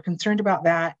this, we're concerned about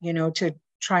that, to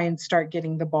try and start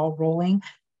getting the ball rolling.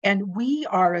 And we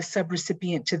are a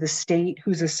subrecipient to the state,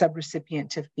 who's a subrecipient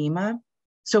to FEMA.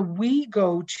 So we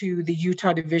go to the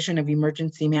Utah Division of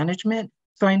Emergency Management.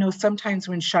 So I know sometimes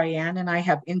when Cheyenne and I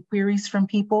have inquiries from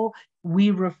people,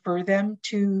 we refer them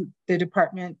to the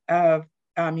Department of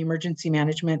Emergency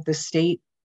Management, the state,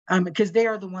 because they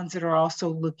are the ones that are also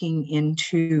looking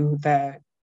into the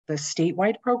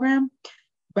statewide program.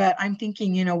 But I'm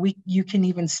thinking, you can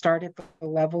even start at the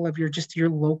level of your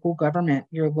local government,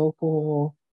 your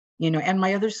local, and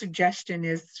my other suggestion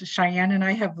is Cheyenne and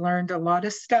I have learned a lot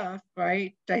of stuff,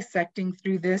 right? Dissecting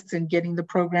through this and getting the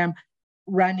program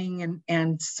running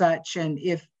and such. And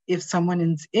if someone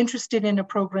is interested in a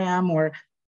program, or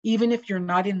even if you're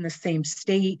not in the same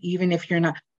state, even if you're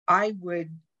not, I would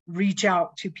reach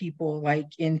out to people like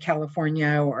in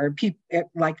California or people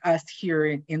like us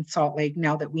here in Salt Lake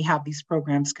now that we have these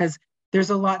programs, because there's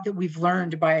a lot that we've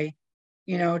learned by,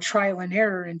 trial and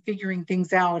error and figuring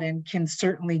things out, and can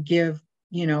certainly give,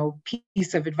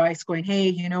 piece of advice going,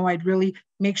 hey, I'd really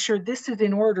make sure this is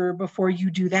in order before you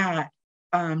do that.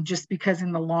 Just because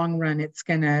in the long run, it's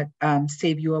going to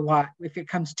save you a lot if it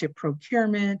comes to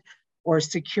procurement or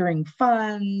securing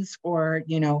funds or,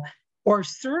 or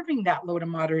serving that low to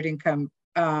moderate income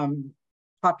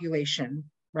population,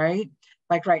 right?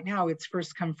 Like right now, it's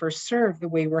first come, first serve the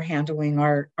way we're handling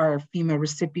our FEMA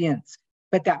recipients,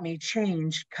 but that may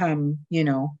change come,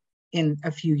 in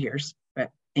a few years.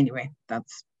 But anyway,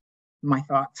 that's my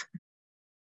thoughts.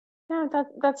 Yeah,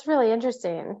 that's really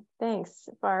interesting. Thanks,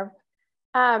 Barb.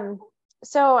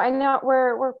 So I know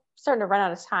we're starting to run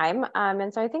out of time.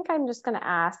 And so I think I'm just going to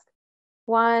ask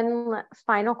one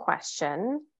final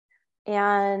question.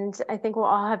 And I think we'll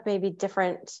all have maybe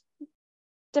different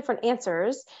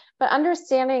answers, but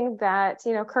understanding that,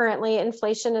 currently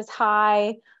inflation is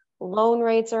high, loan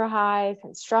rates are high,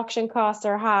 construction costs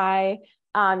are high,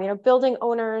 building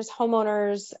owners,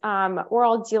 homeowners, we're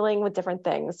all dealing with different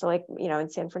things. So like, in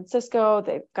San Francisco,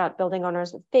 they've got building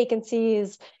owners with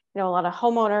vacancies. A lot of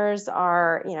homeowners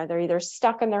are, they're either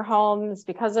stuck in their homes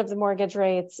because of the mortgage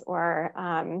rates, or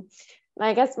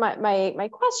I guess my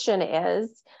question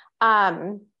is,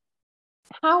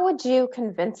 how would you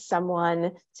convince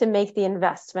someone to make the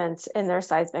investment in their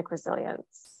seismic resilience?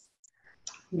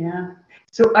 Yeah,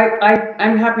 so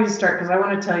I'm happy to start because I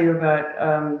want to tell you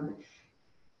about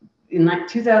in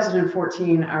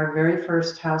 2014, our very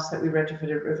first house that we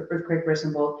retrofitted with earthquake brace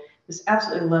and bolt. This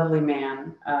absolutely lovely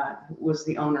man was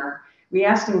the owner. We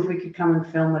asked him if we could come and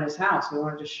film at his house. We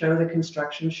wanted to show the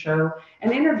construction, show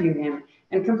and interview him.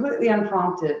 And completely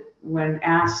unprompted, when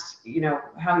asked,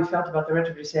 how he felt about the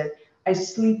retrofit, he said, "I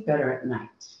sleep better at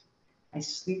night. I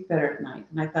sleep better at night."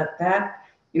 And I thought that,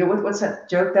 what's that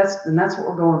joke? That's what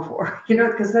we're going for,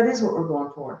 because that is what we're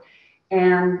going for.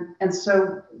 And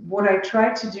so what I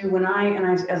try to do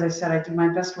as I said, I do my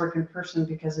best work in person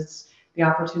because it's the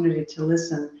opportunity to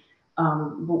listen.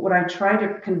 But what I try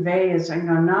to convey is,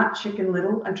 I'm not Chicken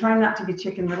Little. I'm trying not to be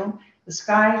Chicken Little.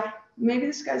 Maybe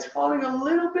the sky's falling a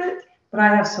little bit, but I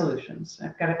have solutions.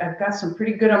 I've got some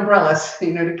pretty good umbrellas,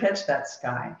 to catch that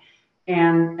sky.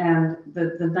 And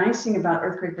the nice thing about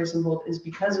earthquake brace and bolt is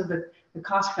because of the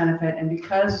cost benefit, and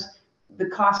because the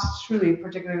costs truly,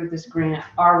 particularly with this grant,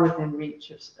 are within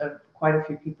reach of quite a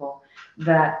few people,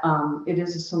 that it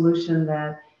is a solution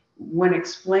that, when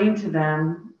explained to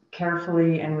them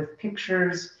carefully and with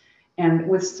pictures and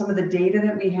with some of the data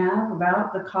that we have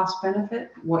about the cost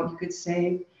benefit, what you could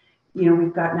save.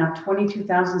 We've got now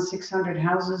 22,600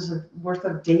 houses worth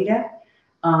of data.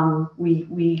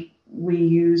 We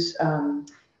use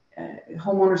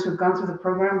homeowners who've gone through the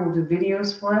program will do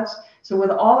videos for us. So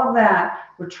with all of that,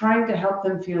 we're trying to help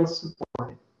them feel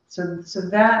supported. So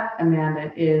that,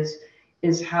 Amanda, is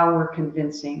how we're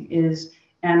convincing,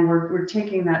 and we're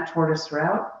taking that tortoise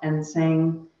route and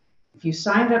saying, if you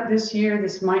signed up this year,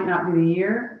 this might not be the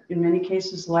year. In many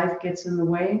cases, life gets in the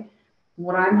way.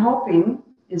 What I'm hoping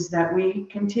is that we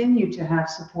continue to have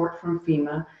support from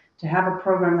FEMA, to have a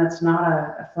program that's not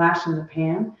a flash in the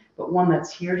pan, but one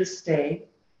that's here to stay,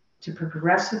 to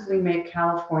progressively make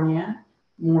California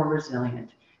more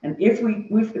resilient. And if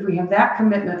we have that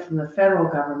commitment from the federal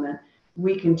government,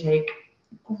 we can take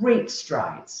great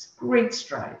strides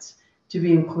to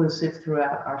be inclusive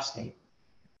throughout our state.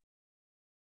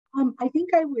 I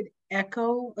think I would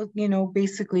echo,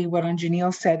 basically what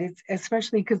Anjanil said. It's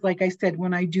especially because, like I said,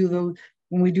 when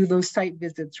we do those site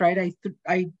visits, right?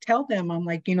 I tell them, I'm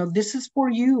like, this is for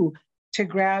you to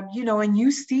grab, and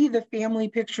you see the family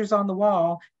pictures on the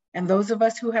wall, And those of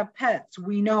us who have pets,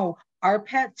 we know our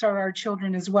pets are our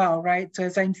children as well, right? So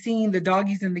as I'm seeing the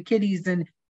doggies and the kitties and,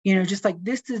 just like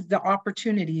this is the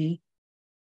opportunity.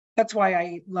 That's why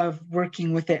I love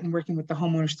working with it and working with the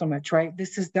homeowners so much, right?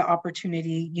 This is the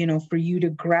opportunity, for you to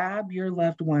grab your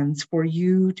loved ones, for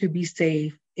you to be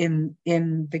safe in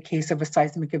the case of a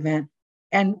seismic event.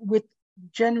 And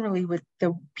generally with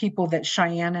the people that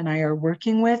Cheyenne and I are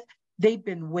working with, they've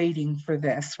been waiting for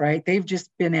this, right? They've just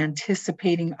been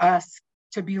anticipating us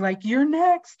to be like, you're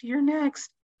next.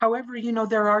 However,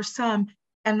 there are some,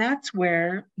 and that's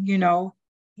where,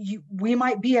 we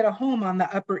might be at a home on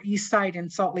the Upper East Side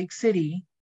in Salt Lake City.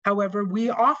 However,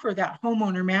 we offer that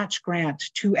homeowner match grant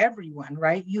to everyone,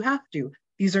 right? You have to.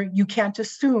 You can't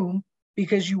assume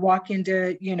because you walk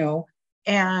into,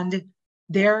 and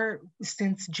there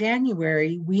since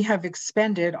January, we have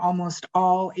expended almost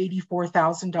all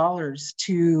 $84,000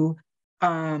 to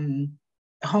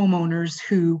homeowners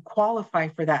who qualify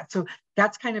for that. So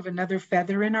that's kind of another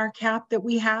feather in our cap that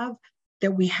we have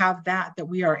that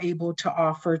we are able to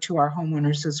offer to our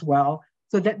homeowners as well.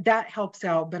 So that helps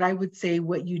out. But I would say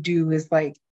what you do is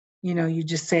like, you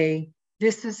just say,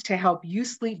 this is to help you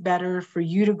sleep better, for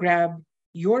you to grab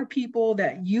your people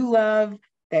that you love,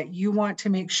 that you want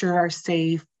to make sure are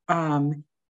safe,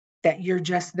 that you're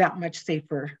just that much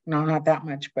safer. No, not that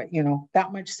much, but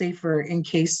that much safer in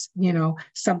case,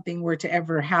 something were to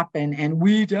ever happen. And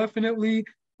we definitely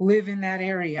live in that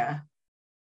area.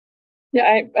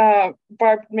 Yeah,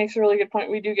 Barb makes a really good point.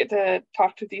 We do get to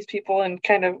talk to these people and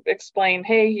kind of explain,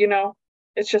 hey,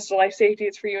 it's just a life safety.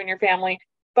 It's for you and your family.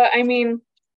 But I mean,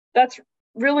 that's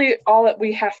really all that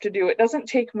we have to do. It doesn't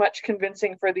take much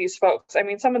convincing for these folks. I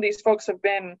mean, some of these folks have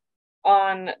been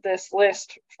on this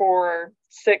list for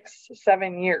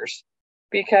 6-7 years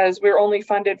because we're only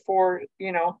funded for,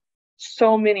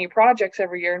 so many projects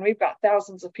every year. And we've got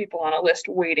thousands of people on a list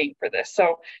waiting for this.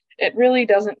 So it really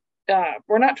doesn't,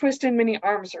 we're not twisting many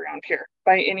arms around here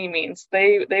by any means.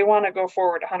 They want to go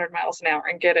forward 100 miles an hour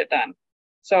and get it done.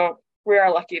 So we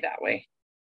are lucky that way.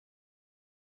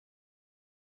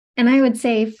 And I would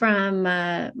say from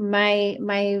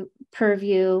my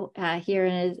purview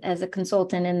here as a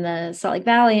consultant in the Salt Lake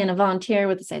Valley and a volunteer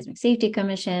with the Seismic Safety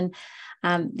Commission,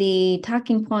 the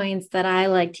talking points that I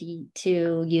like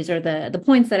to use, or the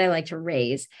points that I like to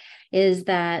raise, is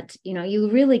that, you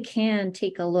really can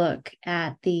take a look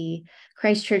at the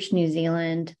Christchurch, New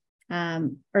Zealand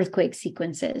earthquake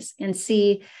sequences and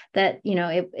see that,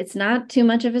 it's not too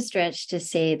much of a stretch to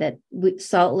say that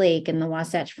Salt Lake and the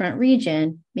Wasatch Front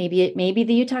region, maybe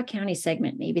the Utah County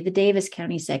segment, maybe the Davis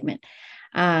County segment,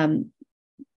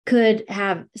 could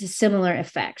have similar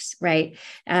effects, right?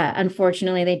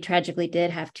 Unfortunately, they tragically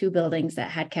did have 2 buildings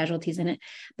that had casualties in it.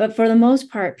 But for the most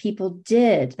part,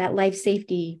 that life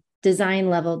safety design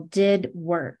level did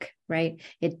work, right?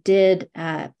 It did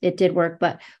work.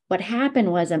 But what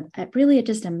happened was really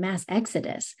just a mass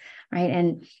exodus, right?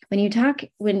 And when you talk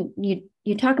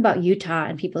about Utah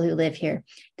and people who live here,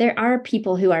 there are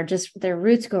people who are their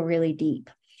roots go really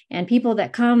deep, and people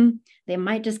that come, they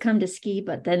might just come to ski,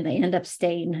 but then they end up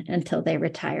staying until they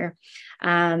retire.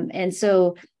 And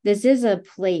so this is a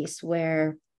place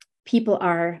where people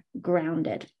are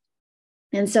grounded.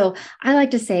 And so I like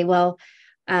to say, well,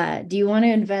 do you want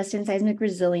to invest in seismic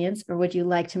resilience, or would you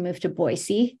like to move to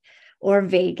Boise or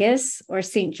Vegas or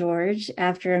St. George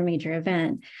after a major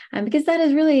event? Because that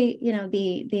is really,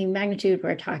 the magnitude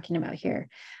we're talking about here,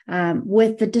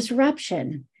 with the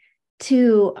disruption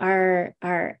to our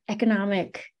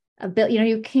economic ability.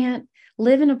 You can't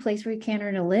live in a place where you can't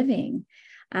earn a living.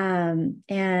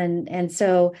 And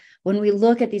so when we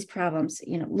look at these problems,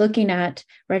 looking at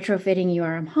retrofitting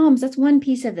URM homes, that's one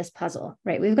piece of this puzzle,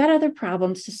 right? We've got other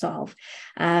problems to solve.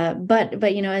 But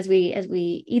as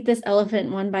we eat this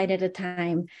elephant one bite at a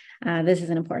time, this is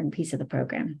an important piece of the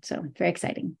program. So very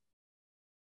exciting.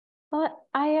 Well,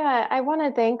 I want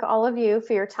to thank all of you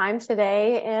for your time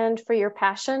today and for your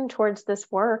passion towards this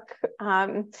work.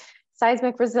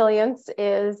 Seismic resilience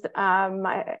is,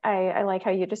 I like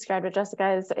how you described it, Jessica,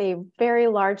 as a very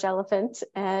large elephant,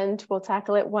 and we'll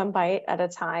tackle it one bite at a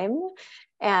time.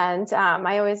 And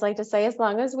I always like to say, as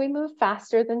long as we move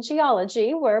faster than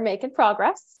geology, we're making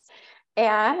progress.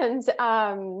 And,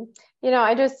 well,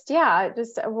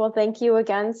 thank you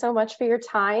again so much for your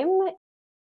time.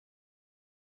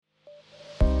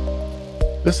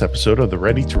 This episode of the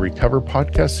Ready to Recover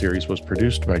podcast series was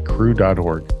produced by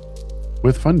crew.org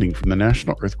with funding from the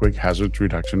National Earthquake Hazards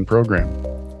Reduction Program.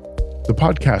 The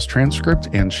podcast transcript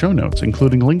and show notes,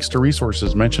 including links to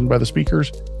resources mentioned by the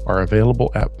speakers, are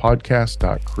available at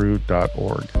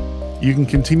podcast.crew.org. You can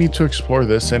continue to explore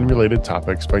this and related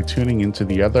topics by tuning into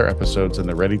the other episodes in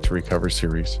the Ready to Recover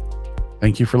series.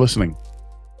 Thank you for listening.